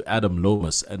reached out to Adam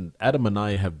Lomas, and Adam and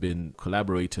I have been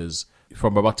collaborators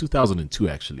from about 2002,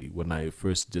 actually, when I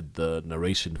first did the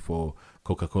narration for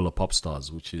Coca-Cola Pop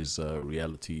Stars, which is a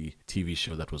reality TV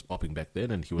show that was popping back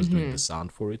then, and he was doing the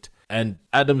sound for it. And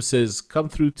Adam says, come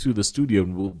through to the studio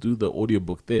and we'll do the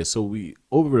audiobook there. So we,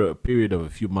 over a period of a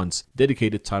few months,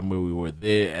 dedicated time where we were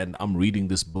there, and I'm reading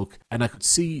this book, and I could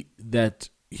see that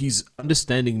he's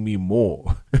understanding me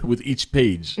more with each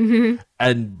page.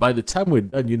 And by the time we're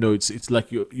done, it's like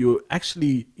you're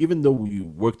actually, even though we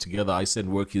work together, I send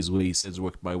work his way, he sends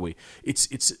work my way.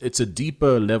 It's a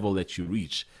deeper level that you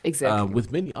reach. Exactly.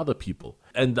 With many other people.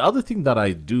 And the other thing that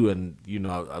I do, and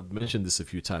I've mentioned this a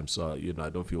few times, so I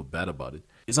don't feel bad about it,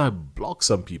 is I block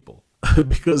some people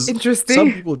because Interesting.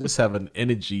 some people just have an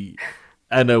energy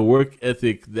and a work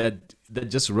ethic that that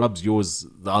just rubs yours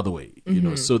the other way, you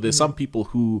know. So there's some people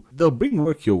who they'll bring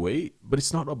work your way, but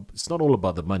it's not all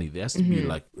about the money. There has to be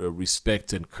like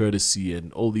respect and courtesy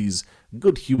and all these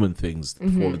good human things that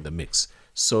fall in the mix.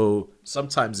 So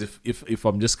sometimes if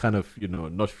I'm just kind of, you know,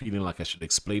 not feeling like I should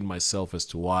explain myself as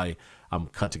to why I'm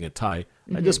cutting a tie,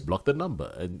 I just block the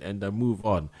number and I move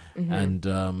on. And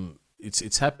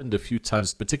it's happened a few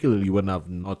times, particularly when I've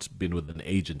not been with an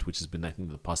agent, which has been, I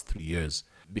think, the past 3 years,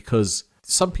 because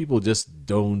some people just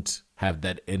don't have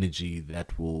that energy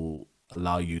that will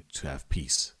allow you to have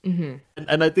peace.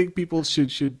 And I think people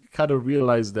should kind of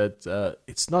realize that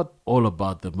it's not all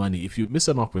about the money. If you miss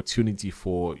an opportunity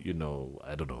for, you know,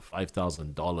 I don't know,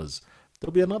 $5,000,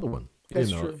 there'll be another one. That's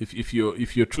you know, true.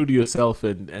 if you're true to yourself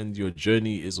and your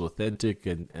journey is authentic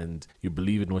and you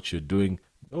believe in what you're doing,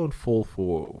 don't fall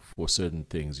for certain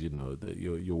things. You know, that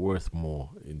you're worth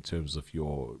more in terms of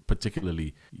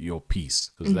particularly your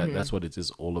peace, because that's what it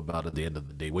is all about at the end of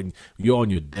the day. When you're on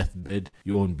your deathbed,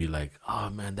 you won't be like, oh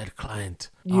man, that client,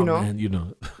 You oh know? man, you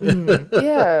know.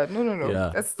 Yeah, no.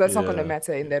 Yeah, That's not gonna yeah.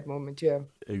 matter in that moment. Yeah.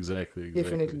 Exactly.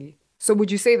 Definitely. So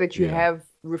would you say that you Yeah. have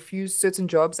refused certain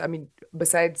jobs? I mean,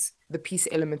 besides the peace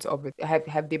element of it,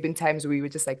 have there been times where you were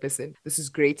just like, listen, this is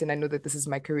great and I know that this is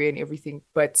my career and everything,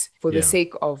 but for the Yeah.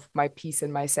 sake of my peace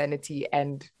and my sanity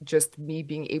and just me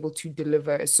being able to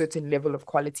deliver a certain level of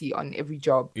quality on every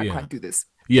job, I Yeah. can't do this.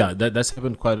 Yeah, that's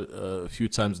happened quite a few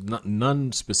times.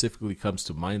 None specifically comes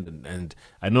to mind, and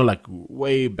I know like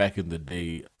way back in the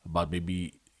day, about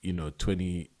maybe, you know,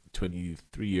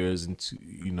 23 years into,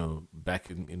 you know, back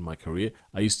in my career,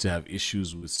 I used to have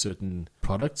issues with certain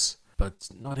products, but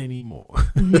not anymore.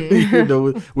 You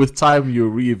know, with time you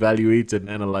reevaluate and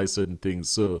analyze certain things.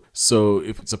 So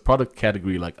if it's a product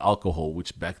category like alcohol,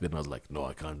 which back then I was like, no,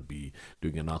 I can't be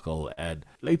doing an alcohol ad.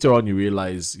 Later on, you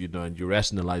realize, you know, and you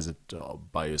rationalize it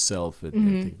by yourself and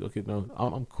think, okay, no,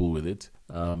 I'm cool with it.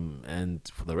 And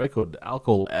for the record,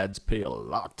 alcohol ads pay a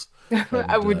lot. I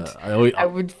And would I always, I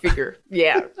would figure.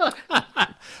 Yeah.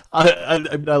 I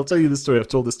mean, I'll tell you this story. I've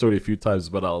told this story a few times,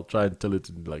 but I'll try and tell it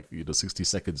in like, you know, 60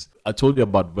 seconds. I told you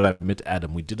about when I met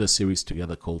Adam. We did a series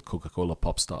together called Coca-Cola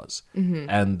Pop Stars.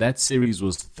 And that series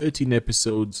was 13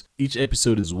 episodes. Each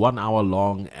episode is 1 hour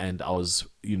long. And I was,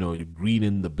 you know, green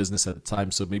in the business at the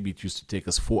time. So maybe it used to take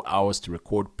us 4 hours to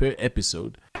record per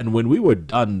episode. And when we were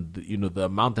done, you know, the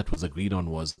amount that was agreed on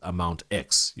was amount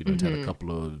X. You know, it had a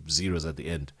couple of zeros at the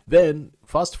end. Then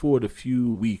fast forward a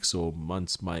few weeks or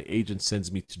months, my agent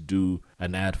sends me to do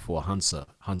an ad for Hansa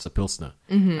Pilsner.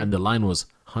 And the line was,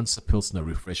 Hansa Pilsner,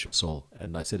 refresh your soul.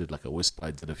 And I said it like a whisper.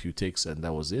 I did a few takes and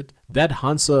that was it. That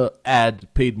Hansa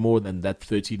ad paid more than that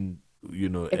 13, you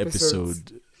know, Episodes.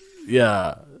 episode.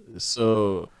 Yeah.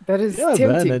 So, That is yeah,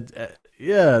 man. tempting. And,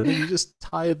 yeah, then you just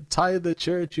tie the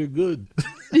church, you're good.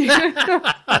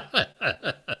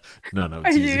 No, I'm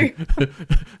I hear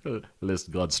teasing.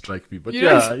 Lest God strike me. But you. You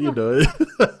yeah, you know,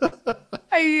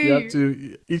 I hear you have you.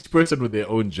 to, each person with their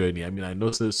own journey. I mean, I know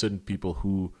there's certain people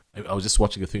who, I was just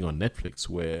watching a thing on Netflix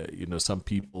where, you know, some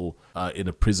people in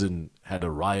a prison had a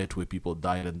riot where people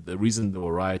died. And the reason they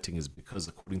were rioting is because,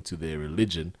 according to their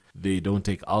religion, they don't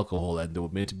take alcohol and they were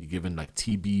meant to be given like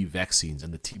TB vaccines.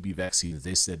 And the TB vaccines,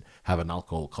 they said, have an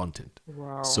alcohol content.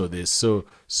 Wow. So they're so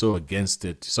against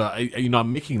it. So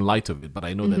I'm making light of it, but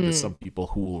I know that there's some people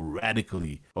who will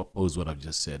radically oppose what I've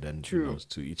just said, and you True. know,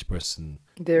 to each person,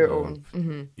 Their you know,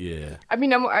 own. yeah, I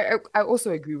mean, I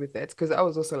also agree with that because I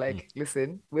was also like,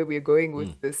 listen, where we're going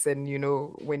with this, and you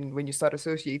know, when you start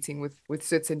associating with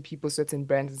certain people, certain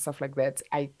brands and stuff like that,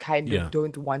 I kind yeah, of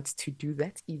don't want to do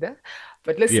that either.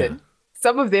 But yeah, listen,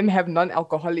 some of them have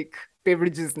non-alcoholic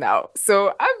beverages now,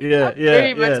 so yeah, I'm yeah,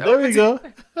 very much yeah. There we open go.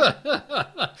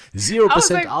 Zero I was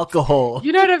percent like, alcohol.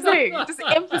 you know what I'm saying? Just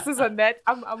emphasis on that.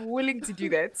 I'm willing to do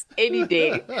that any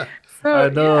day. I So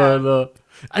know, I yeah. know.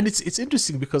 And it's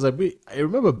interesting because I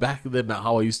remember back then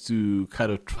how I used to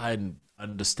kind of try and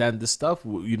understand this stuff.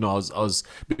 You know, I was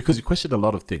because you question a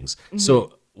lot of things.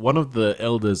 So one of the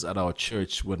elders at our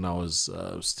church when I was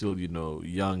still, you know,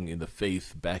 young in the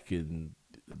faith back in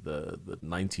the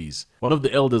 90s, one of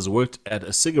the elders worked at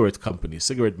a cigarette company,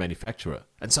 cigarette manufacturer.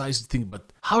 And so I used to think,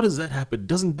 but how does that happen?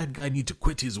 Doesn't that guy need to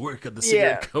quit his work at the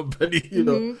cigarette Yeah. company? You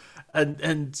know,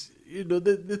 and you know,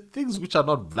 the things which are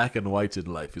not black and white in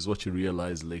life is what you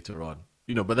realize later on.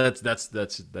 You know, but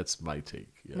that's my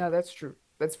take. Yeah. No, that's true.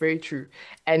 That's very true.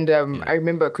 And Yeah. I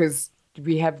remember because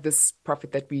we have this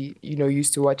prophet that we, you know,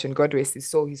 used to watch, and God rest his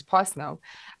soul, he's passed now.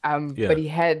 But Yeah. he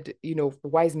had, you know,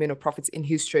 wise men or prophets in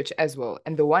his church as well.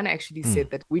 And the one actually Mm. said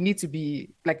that we need to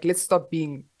be like, let's stop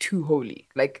being too holy.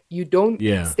 Like, you don't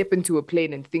Yeah. step into a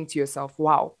plane and think to yourself,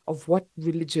 wow, of what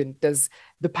religion does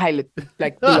the pilot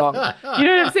like belong. You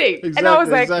know what I'm saying? And I was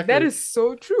like, Exactly. that is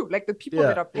so true. Like the people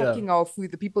that Yeah, are packing our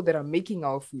food, the people that are making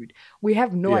our food, we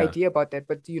have no yeah. idea about that.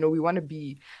 But we want to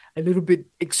be a little bit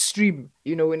extreme,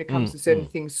 when it comes to certain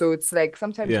things. So it's like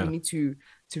sometimes we Yeah. need to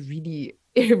really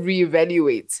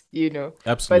reevaluate,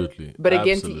 Absolutely. But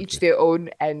again, to each Absolutely. their own.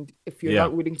 And if you're Yeah.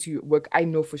 not willing to work, I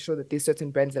know for sure that there's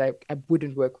certain brands that I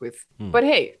wouldn't work with. Hmm. But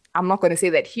hey, I'm not going to say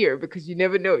that here because you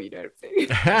never know, you know what I'm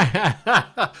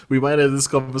saying? We might have this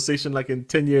conversation like in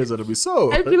 10 years, and it'll be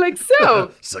so. I'd be like,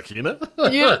 so Sakina?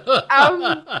 you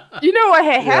know what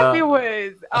had happened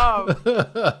was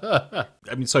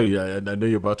I mean, sorry, I know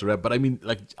you're about to wrap, but I mean,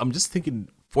 like, I'm just thinking,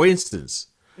 for instance,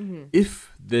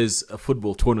 if there's a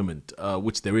football tournament,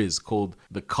 which there is, called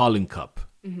the Carling Cup,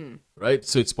 right?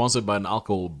 So it's sponsored by an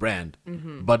alcohol brand,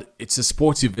 but it's a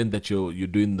sports event that you're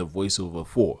doing the voiceover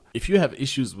for. If you have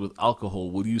issues with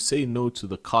alcohol, will you say no to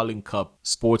the Carling Cup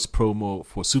sports promo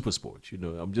for Supersport?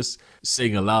 I'm just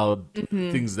saying aloud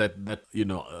things that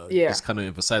Yeah. just kind of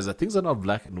emphasize that things are not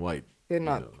black and white. they're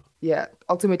not. Yeah,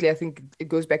 ultimately, I think it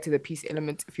goes back to the peace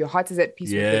element. If your heart is at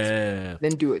peace with it, Yeah.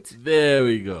 then do it. There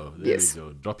we go. There Yes. we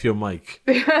go. Drop your mic.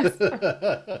 This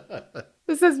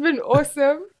has been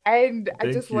awesome. And I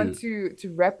Thank just want you.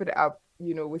 to wrap it up,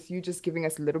 with you just giving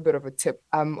us a little bit of a tip.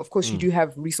 Of course, you do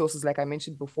have resources like I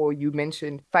mentioned before. You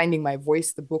mentioned Finding My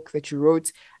Voice, the book that you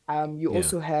wrote. You Yeah.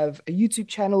 also have a YouTube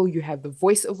channel. You have the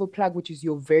Voiceover Plug, which is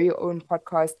your very own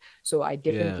podcast. So I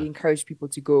definitely Yeah. encourage people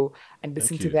to go and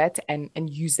listen Thank to you. that and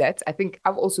use that. I think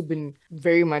I've also been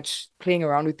very much playing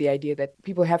around with the idea that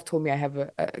people have told me I have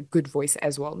a good voice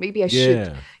as well. Maybe I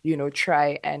should, Yeah.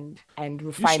 try and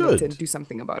refine it and should. do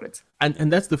something about it.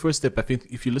 And that's the first step. I think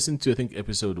if you listen to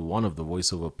episode 1 of the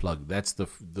Voiceover Plug, that's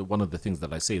the one of the things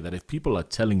that I say, that if people are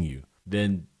telling you,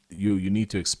 then you need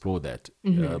to explore that,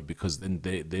 because then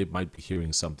they might be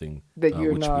hearing something That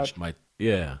you're which not. might,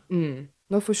 yeah.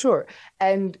 No, for sure.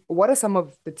 And what are some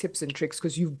of the tips and tricks?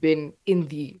 Because you've been in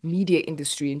the media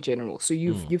industry in general. So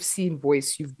you've seen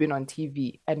voice, you've been on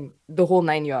TV and the whole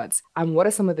 9 yards. What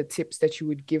are some of the tips that you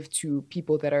would give to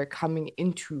people that are coming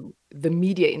into the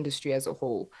media industry as a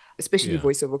whole, especially Yeah.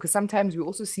 voiceover? Because sometimes we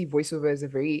also see voiceover as a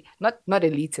very not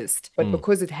elitist, but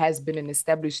because it has been an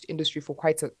established industry for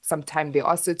quite some time, there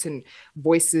are certain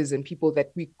voices and people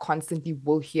that we constantly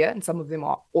will hear, and some of them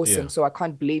are awesome. Yeah. So I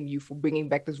can't blame you for bringing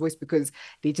back this voice because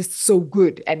they're just so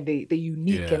good and they're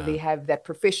unique and Yeah. they have that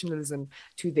professionalism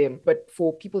to them. But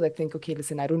for people that think, okay,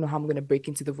 listen, I don't know how I'm going to break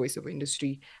into the voiceover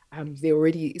industry, there are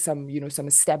already some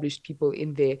established people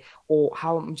in there, or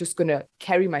how I'm just going to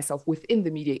carry myself within the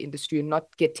media industry and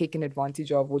not get taken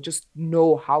advantage of, or just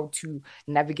know how to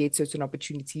navigate certain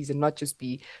opportunities and not just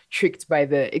be tricked by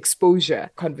the exposure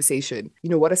conversation.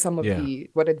 What are some of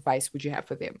what advice would you have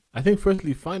for them? I think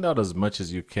firstly, find out as much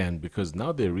as you can, because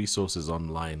now there are resources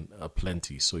online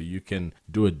plenty. So you can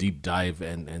do a deep dive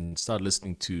and start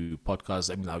listening to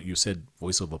podcasts. I mean, now you said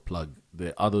Voiceover Plug.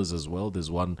 There are others as well.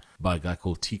 There's one by a guy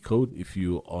called T Code. If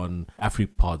you're on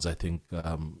AfriPods, I think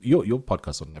your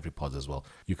podcast on AfriPods as well.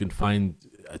 You can find,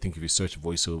 I think if you search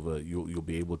voiceover, you'll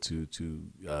be able to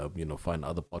find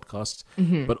other podcasts.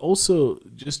 But also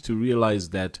just to realize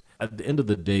that at the end of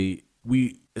the day,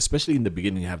 we, especially in the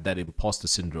beginning, have that imposter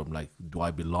syndrome. Like, do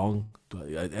I belong?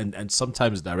 And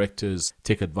sometimes directors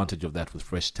take advantage of that with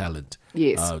fresh talent.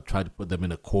 Yes. Try to put them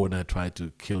in a corner, try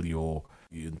to kill your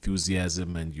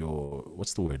enthusiasm and your,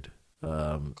 what's the word?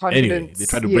 Anyway, Confidence. they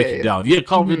try to break it down. Yeah,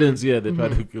 confidence. Yeah, they try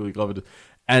Mm-hmm. to kill your confidence.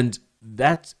 And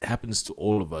that happens to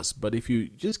all of us. But if you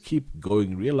just keep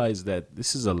going, realize that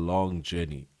this is a long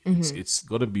journey. It's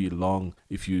going to be long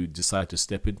if you decide to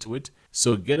step into it.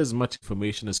 So get as much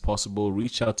information as possible.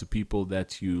 Reach out to people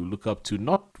that you look up to,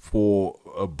 not for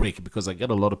a break, because I get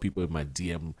a lot of people in my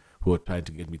DM who are trying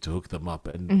to get me to hook them up,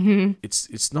 and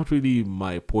it's not really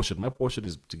my portion. My portion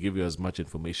is to give you as much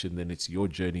information. Then it's your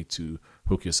journey to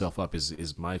hook yourself up,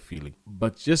 is my feeling.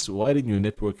 But just widen your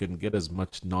network and get as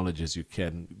much knowledge as you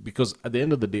can, because at the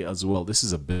end of the day as well, this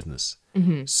is a business.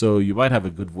 So you might have a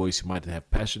good voice, you might have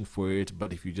passion for it,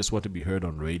 but if you just want to be heard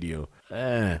on radio,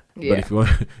 But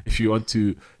if you want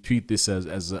to treat this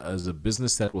as a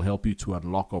business that will help you to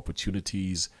unlock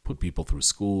opportunities, put people through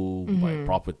school, buy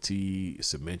property,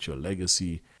 cement your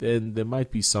legacy, then there might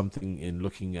be something in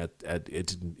looking at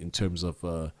it in terms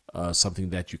of something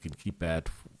that you can keep at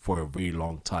for a very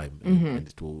long time, and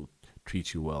it will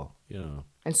treat you well.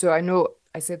 And so I know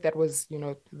I said that was,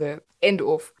 the end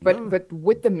of. But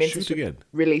with the Shoot mentorship again.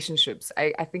 relationships,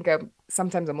 I think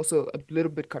sometimes I'm also a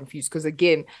little bit confused because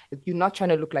again, you're not trying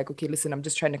to look like, okay, listen, I'm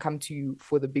just trying to come to you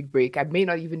for the big break. I may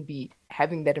not even be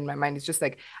having that in my mind. It's just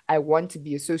like I want to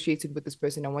be associated with this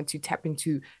person. I want to tap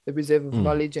into the reserve of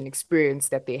knowledge and experience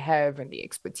that they have and the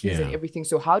expertise and Yeah. everything.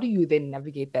 So how do you then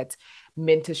navigate that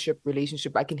mentorship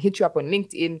relationship? I can hit you up on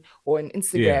LinkedIn or on Yeah.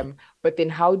 Instagram, but then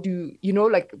how do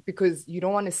like, because you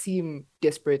don't want to seem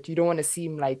desperate, you don't want to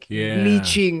seem like Yeah.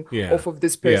 leeching Yeah. off of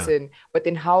this Yeah. person, but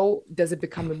then how does it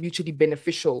become a mutually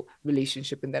beneficial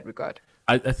relationship in that regard?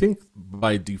 I think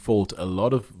by default, a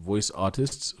lot of voice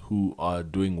artists who are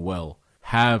doing well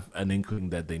have an inkling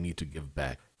that they need to give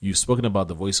back. You've spoken about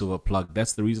the voiceover plug.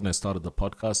 That's the reason I started the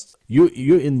podcast.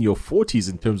 You're in your 40s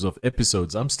in terms of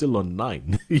episodes. I'm still on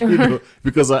 9,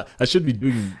 because I should be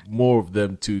doing more of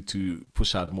them to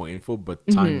push out more info, but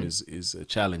time is a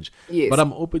challenge. Yes. But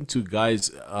I'm open to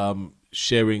guys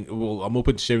sharing. Well, I'm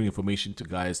open to sharing information to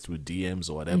guys through DMs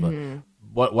or whatever.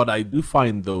 What I do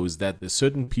find though is that there's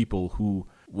certain people who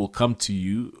will come to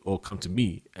you or come to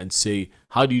me and say,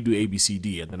 how do you do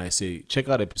ABCD? And then I say, check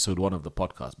out episode 1 of the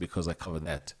podcast because I cover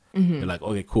that. They're like,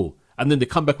 okay, cool. And then they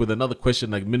come back with another question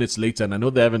like minutes later, and I know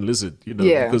they haven't listened,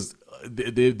 Yeah. because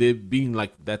they're being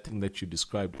like that thing that you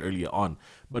described earlier on.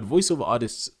 But voiceover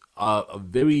artists are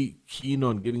very keen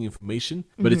on giving information,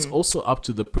 but it's also up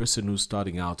to the person who's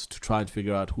starting out to try and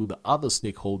figure out who the other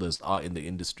stakeholders are in the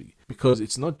industry, because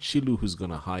it's not Chilu who's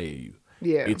going to hire you.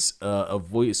 Yeah. It's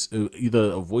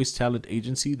either a voice talent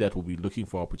agency that will be looking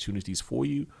for opportunities for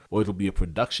you, or it'll be a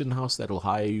production house that will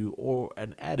hire you, or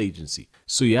an ad agency.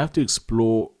 So you have to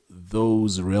explore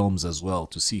those realms as well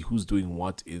to see who's doing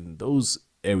what in those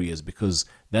areas, because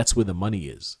that's where the money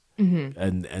is.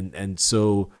 And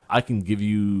so I can give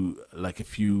you like a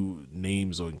few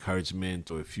names or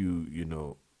encouragement or a few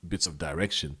bits of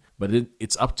direction, but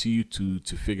it's up to you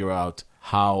to figure out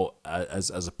how,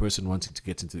 as a person wanting to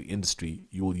get into the industry,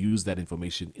 you will use that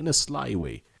information in a sly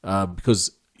way,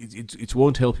 because it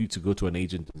won't help you to go to an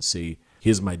agent and say,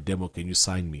 here's my demo, can you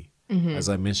sign me? As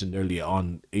I mentioned earlier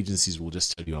on, agencies will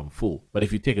just tell you I'm full. But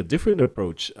if you take a different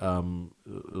approach, I've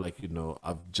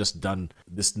just done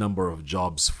this number of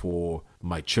jobs for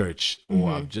my church,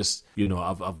 or I've just,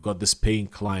 I've got this paying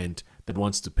client that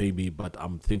wants to pay me, but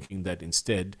I'm thinking that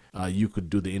instead you could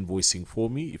do the invoicing for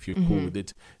me if you're cool with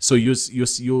it. So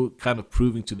you're kind of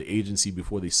proving to the agency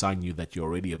before they sign you that you're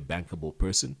already a bankable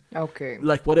person. Okay.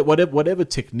 Like whatever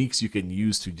techniques you can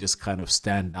use to just kind of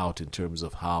stand out in terms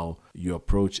of how you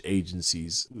approach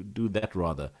agencies, do that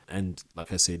rather. And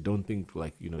like I say, don't think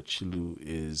like Chilu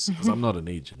is, because I'm not an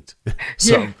agent,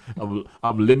 so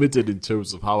I'm limited in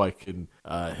terms of how I can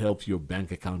help your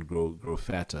bank account grow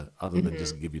fatter, other than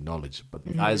just give you knowledge. But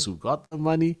the guys who got the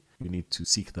money, you need to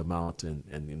seek them out and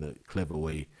in a clever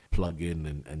way plug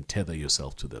in and tether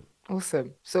yourself to them.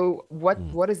 Awesome. So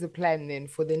what is the plan then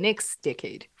for the next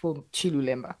decade for Chilu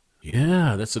Lemba?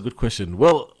 Yeah, that's a good question.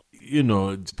 Well,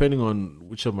 depending on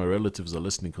which of my relatives are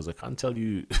listening, because I can't tell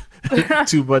you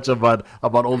too much about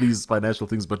all these financial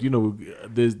things, but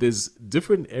there's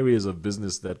different areas of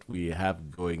business that we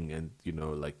have going, and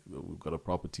like we've got a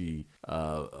property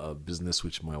business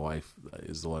which my wife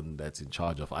is the one that's in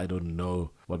charge of. I don't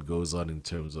know what goes on in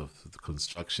terms of the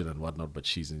construction and whatnot, but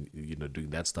she's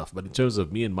doing that stuff. But in terms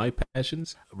of me and my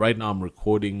passions, right now I'm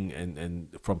recording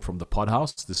and from the pod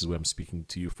house. This is where I'm speaking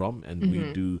to you from, and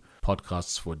we do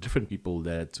podcasts for different people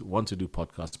that want to do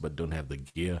podcasts but don't have the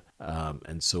gear,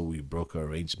 and so we broker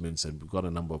arrangements, and we've got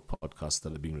a number of podcasts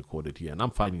that are being recorded here, and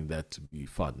I'm finding that to be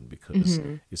fun because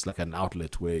it's like an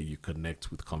outlet where you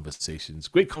connect with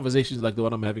great conversations like the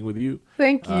one I'm having with you.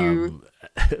 Thank you.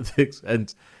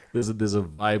 And there's a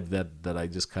vibe that I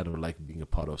just kind of like being a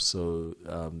part of. So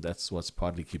that's what's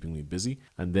partly keeping me busy.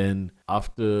 And then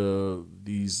after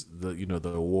the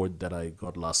award that I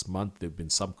got last month, there've been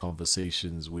some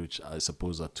conversations which I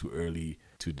suppose are too early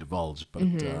to divulge, but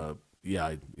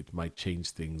it might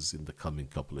change things in the coming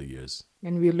couple of years.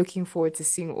 And we're looking forward to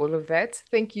seeing all of that.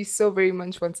 Thank you so very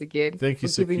much once again. Thank you,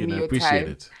 for giving me Sakina. I your appreciate time.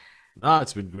 it.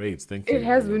 It's been great. Thank you. It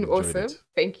has I've been enjoyed awesome. it.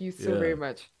 Thank you so Yeah. very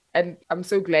much. And I'm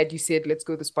so glad you said, let's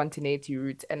go the spontaneity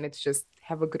route and let's just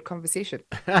have a good conversation.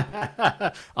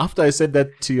 After I said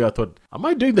that to you, I thought, am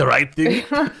I doing the right thing?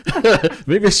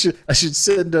 Maybe I should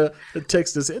send a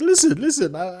text and say,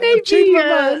 listen, I changed my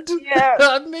mind.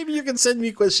 yeah. Maybe you can send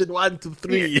me question 1 to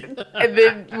 3. And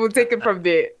then we'll take it from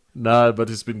there. Nah, but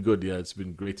it's been good. Yeah, it's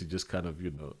been great to just kind of,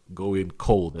 go in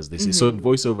cold, as they say. So in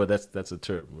voiceover, that's a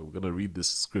term. We're going to read this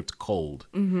script cold,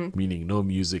 meaning no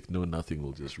music, no nothing.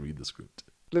 We'll just read the script.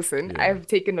 Listen, Yeah. I've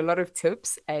taken a lot of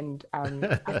tips and I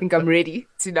think I'm ready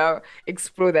to now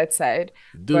explore that side.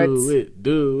 But Do it.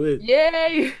 Do it.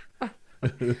 yay!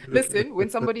 Listen, when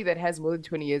somebody that has more than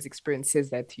 20 years experience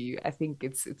says that to you, I think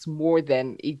it's more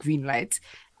than a green light.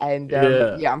 And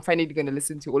Yeah. yeah, I'm finally going to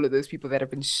listen to all of those people that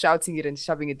have been shouting it and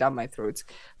shoving it down my throat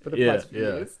for the Yeah. past few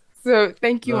Yeah. years. So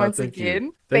thank you No, once thank you.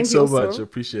 again. Thanks Thank you so much. also.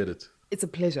 Appreciate it. It's a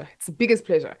pleasure. It's the biggest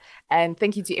pleasure. And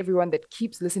thank you to everyone that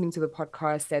keeps listening to the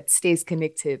podcast, that stays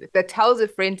connected, that tells a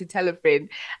friend to tell a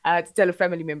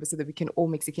family member so that we can all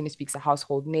make Sakina Speaks a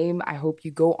household name. I hope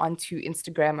you go onto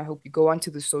Instagram. I hope you go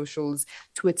onto the socials,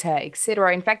 Twitter,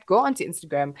 etc. In fact, go onto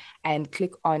Instagram and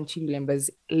click on Chilulemba's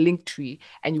link tree,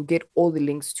 and you'll get all the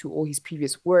links to all his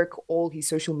previous work, all his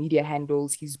social media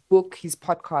handles, his book, his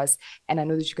podcast. And I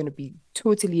know that you're going to be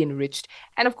totally enriched.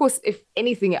 And of course, if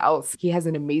anything else, he has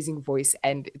an amazing voice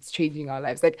and it's changing our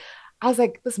lives. Like, I was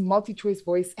like, this multi-choice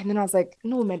voice. And then I was like,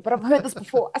 no, man, but I've heard this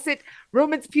before. I said,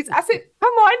 Romance Peace. I said,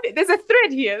 come on, there's a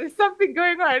thread here. There's something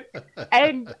going on.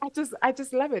 And I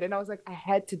just love it. And I was like, I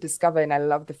had to discover, and I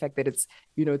love the fact that it's,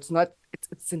 it's not,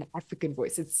 it's an African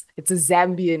voice. It's a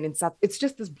Zambian and South. It's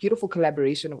just this beautiful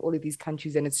collaboration of all of these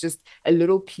countries. And it's just a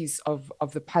little piece of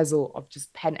the puzzle of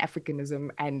just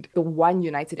Pan-Africanism and the one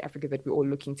united Africa that we're all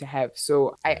looking to have.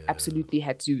 So I absolutely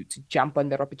had to jump on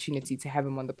that opportunity to have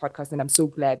him on the podcast. And I'm so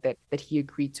glad that he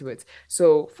agreed to it.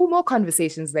 So for more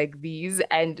conversations like these,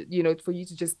 and for you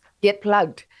to just get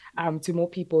plugged to more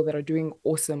people that are doing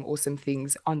awesome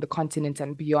things on the continent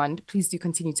and beyond, please do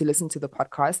continue to listen to the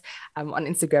podcast. On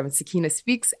Instagram, it's Sakina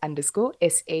Speaks _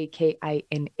 SAKINA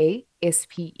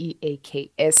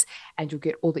SPEAKS, and you'll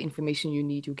get all the information you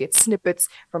need. You'll get snippets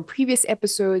from previous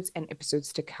episodes and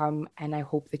episodes to come, and I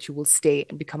hope that you will stay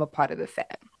and become a part of the fam.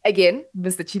 Again,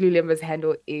 Mr. Chilulemba's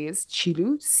handle is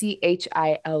Chilu,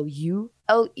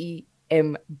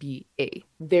 CHILULEMBA.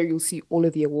 There you'll see all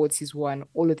of the awards he's won,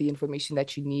 all of the information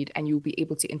that you need, and you'll be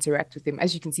able to interact with him.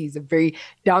 As you can see, he's a very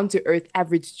down-to-earth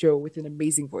average Joe with an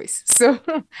amazing voice. So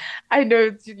I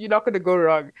know you're not going to go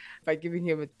wrong by giving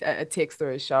him a text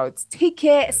or a shout. Take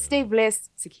care, stay blessed.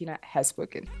 Sakina has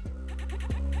spoken.